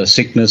and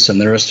sickness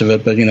and the rest of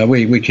it. But,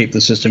 we keep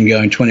the system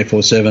going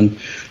 24/7,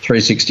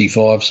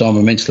 365. So I'm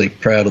immensely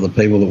proud of the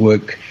people that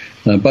work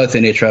both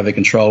in air traffic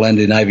control and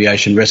in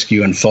aviation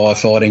rescue and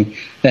firefighting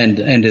and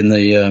in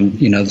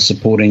the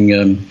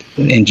supporting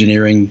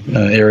engineering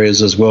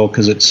areas as well,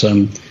 because it's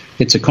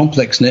a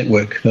complex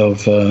network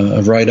of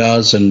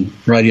radars and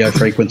radio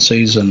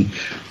frequencies and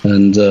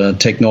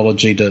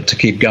technology to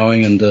keep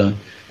going,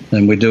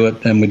 and we do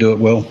it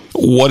well.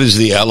 What is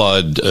the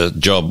allied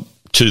job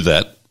to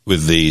that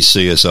with the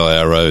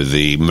CSIRO,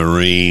 the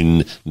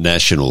Marine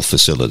National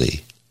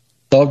Facility?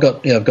 So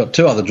I've got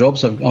two other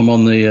jobs. I'm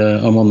on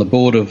the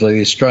board of the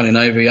Australian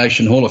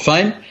Aviation Hall of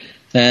Fame.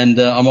 And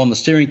I'm on the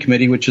steering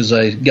committee, which is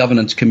a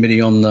governance committee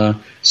on the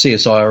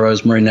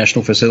CSIRO's Marine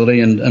National Facility,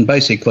 and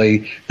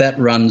basically that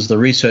runs the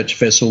research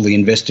vessel, the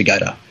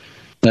Investigator,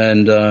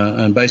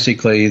 and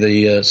basically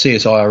the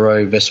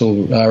CSIRO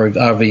vessel,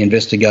 RV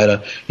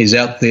Investigator, is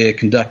out there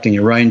conducting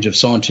a range of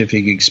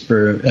scientific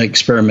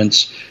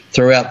experiments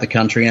throughout the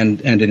country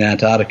and in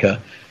Antarctica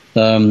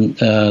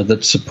that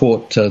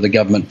support the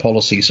government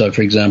policy. So,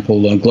 for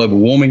example, global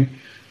warming.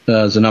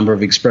 There's a number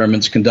of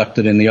experiments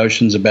conducted in the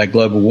oceans about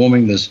global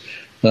warming. There's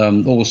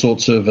all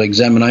sorts of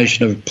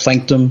examination of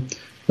plankton,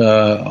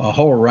 a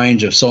whole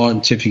range of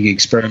scientific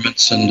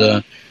experiments,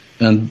 and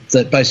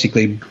that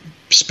basically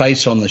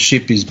space on the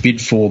ship is bid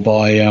for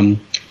by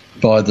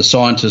the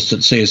scientists at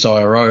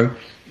CSIRO,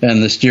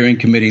 and the steering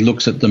committee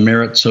looks at the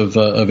merits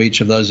of each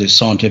of those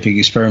scientific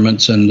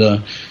experiments and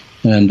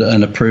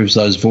approves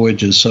those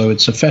voyages. So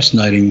it's a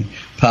fascinating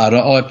part.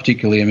 I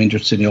particularly am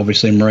interested in,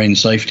 obviously, marine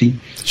safety.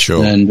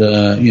 Sure. And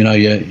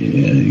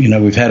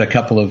we've had a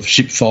couple of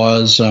ship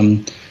fires,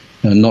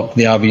 not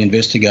the RV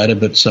Investigator,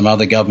 but some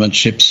other government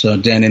ships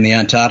down in the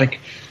Antarctic,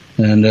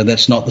 and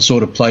that's not the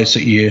sort of place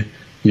that you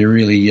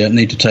really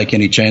need to take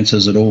any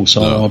chances at all.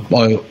 So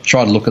I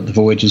try to look at the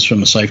voyages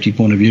from a safety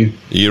point of view.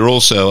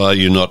 Are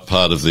you not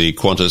part of the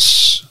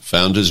Qantas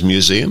Founders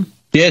Museum?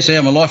 Yes,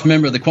 I'm a life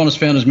member of the Qantas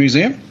Founders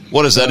Museum.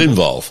 What does that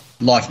involve?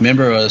 Life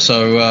member,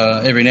 so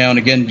every now and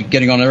again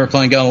getting on an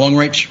aeroplane, going long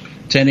reach,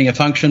 attending a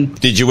function.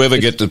 Did you ever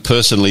get to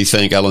personally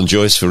thank Alan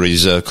Joyce for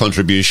his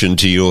contribution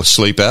to your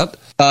sleep out?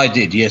 I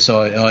did, yes.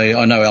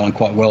 I know Alan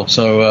quite well,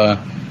 so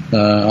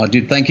I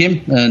did thank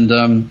him.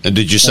 And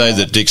did you say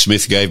that Dick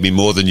Smith gave me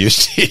more than you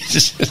did?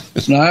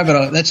 No,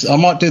 but I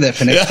might do that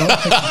for next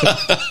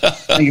time.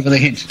 Thank you for the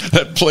hint.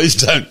 Please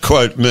don't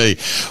quote me.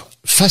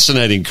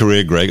 Fascinating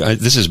career, Greg.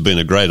 This has been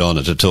a great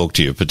honour to talk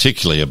to you,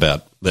 particularly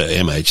about the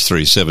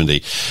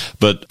MH370.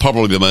 But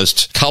probably the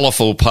most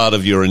colourful part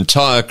of your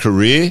entire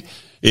career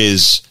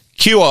is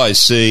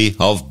QIC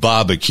of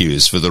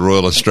barbecues for the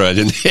Royal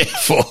Australian Air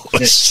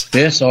Force.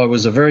 Yes, I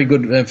was a very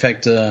good, in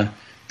fact,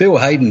 Bill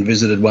Hayden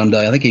visited one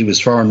day. I think he was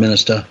Foreign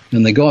Minister,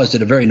 and the guys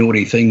did a very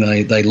naughty thing.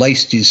 They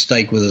laced his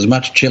steak with as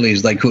much chili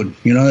as they could.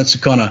 It's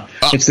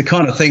it's the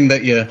kind of thing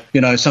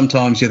that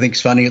sometimes you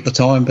think's funny at the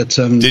time. But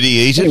did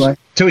he eat it?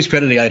 To his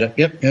credit, he ate it.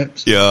 Yep.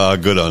 Yeah,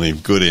 good on him.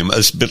 Good him.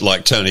 It's a bit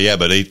like Tony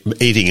Abbott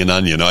eating an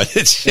onion.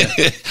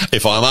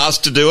 If I'm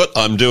asked to do it,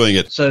 I'm doing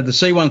it. So the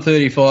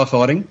C-130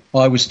 firefighting,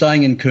 I was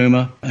staying in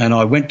Cooma, and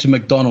I went to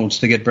McDonald's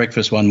to get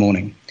breakfast one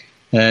morning,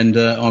 and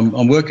I'm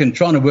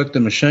trying to work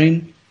the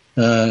machine.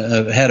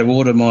 How to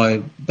order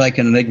my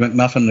bacon and egg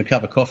McMuffin and a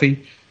cup of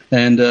coffee,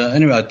 And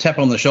anyway, I tap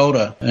on the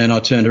shoulder and I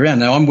turned around.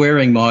 Now, I'm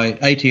wearing my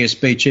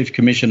ATSB Chief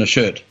Commissioner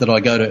shirt that I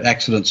go to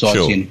accident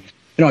sites in.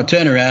 I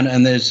turn around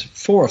and there's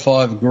 4 or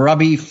 5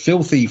 grubby,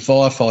 filthy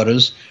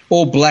firefighters,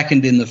 all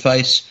blackened in the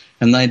face,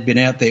 and they'd been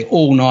out there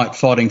all night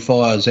fighting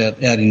fires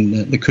out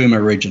in the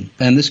Cooma region.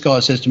 And this guy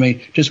says to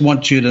me, just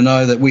want you to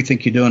know that we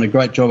think you're doing a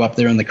great job up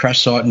there in the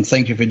crash site and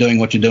thank you for doing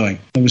what you're doing.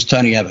 It was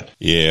Tony Abbott.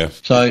 Yeah.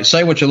 So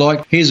say what you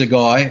like. Here's a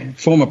guy,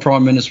 former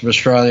Prime Minister of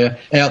Australia,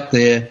 out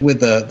there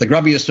with the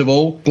grubbiest of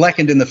all,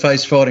 blackened in the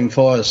face fighting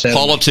fires.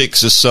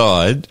 Politics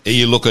aside,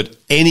 you look at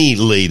any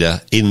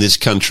leader in this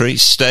country,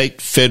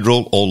 state,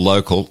 federal or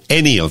local,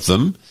 any of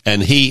them,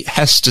 and he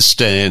has to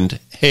stand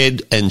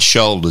head and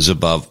shoulders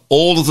above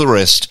all of the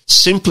rest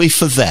simply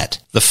for that,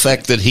 the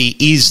fact that he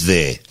is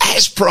there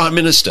as Prime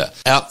Minister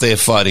out there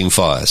fighting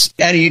fires.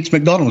 And he eats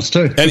McDonald's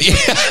too. And he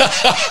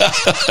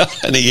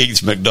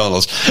eats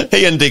McDonald's.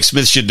 He and Dick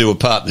Smith should do a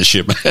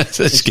partnership.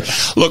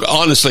 Look,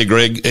 honestly,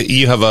 Greg,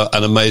 you have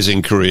an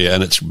amazing career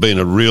and it's been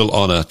a real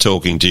honour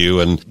talking to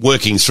you and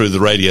working through the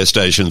radio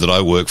station that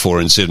I work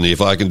for in Sydney. If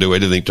I can do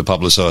anything to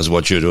publicise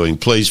what you're doing,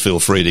 please feel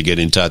free to get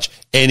in touch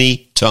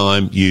any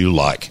time you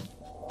like.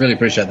 Really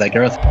appreciate that,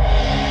 Gareth.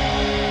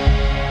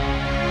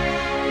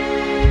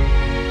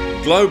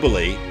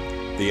 Globally,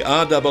 the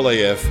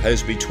RAAF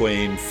has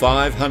between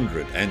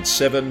 500 and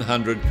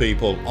 700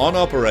 people on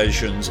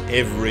operations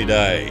every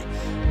day,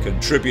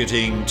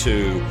 contributing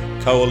to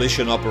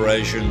coalition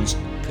operations,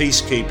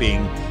 peacekeeping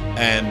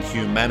and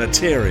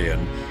humanitarian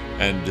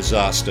and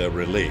disaster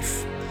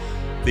relief.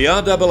 The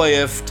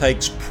RAAF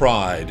takes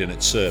pride in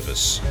its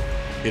service.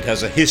 It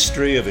has a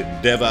history of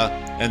endeavour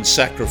and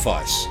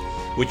sacrifice,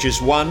 which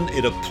has won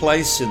it a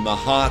place in the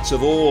hearts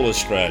of all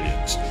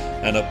Australians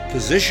and a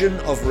position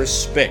of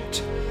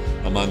respect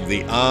among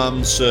the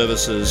armed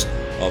services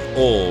of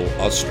all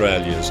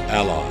Australia's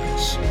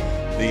allies.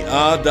 The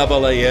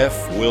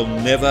RAAF will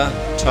never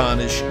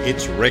tarnish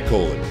its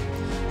record.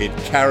 It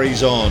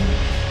carries on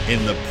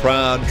in the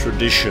proud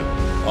tradition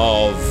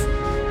of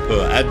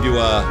Per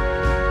Ardua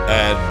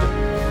ad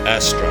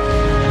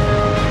Astra.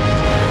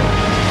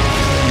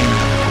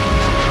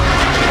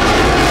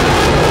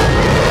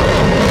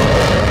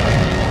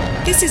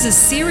 This is a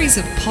series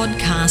of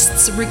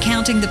podcasts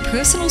recounting the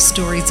personal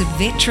stories of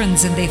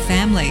veterans and their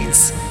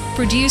families.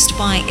 Produced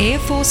by Air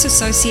Force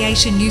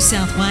Association New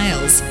South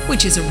Wales,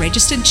 which is a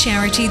registered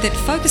charity that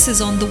focuses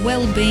on the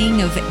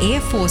well-being of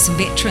Air Force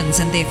veterans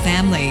and their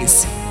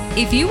families.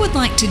 If you would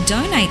like to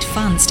donate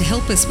funds to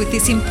help us with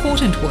this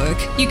important work,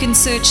 you can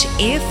search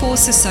Air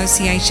Force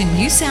Association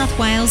New South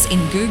Wales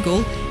in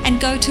Google and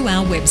go to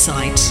our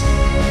website.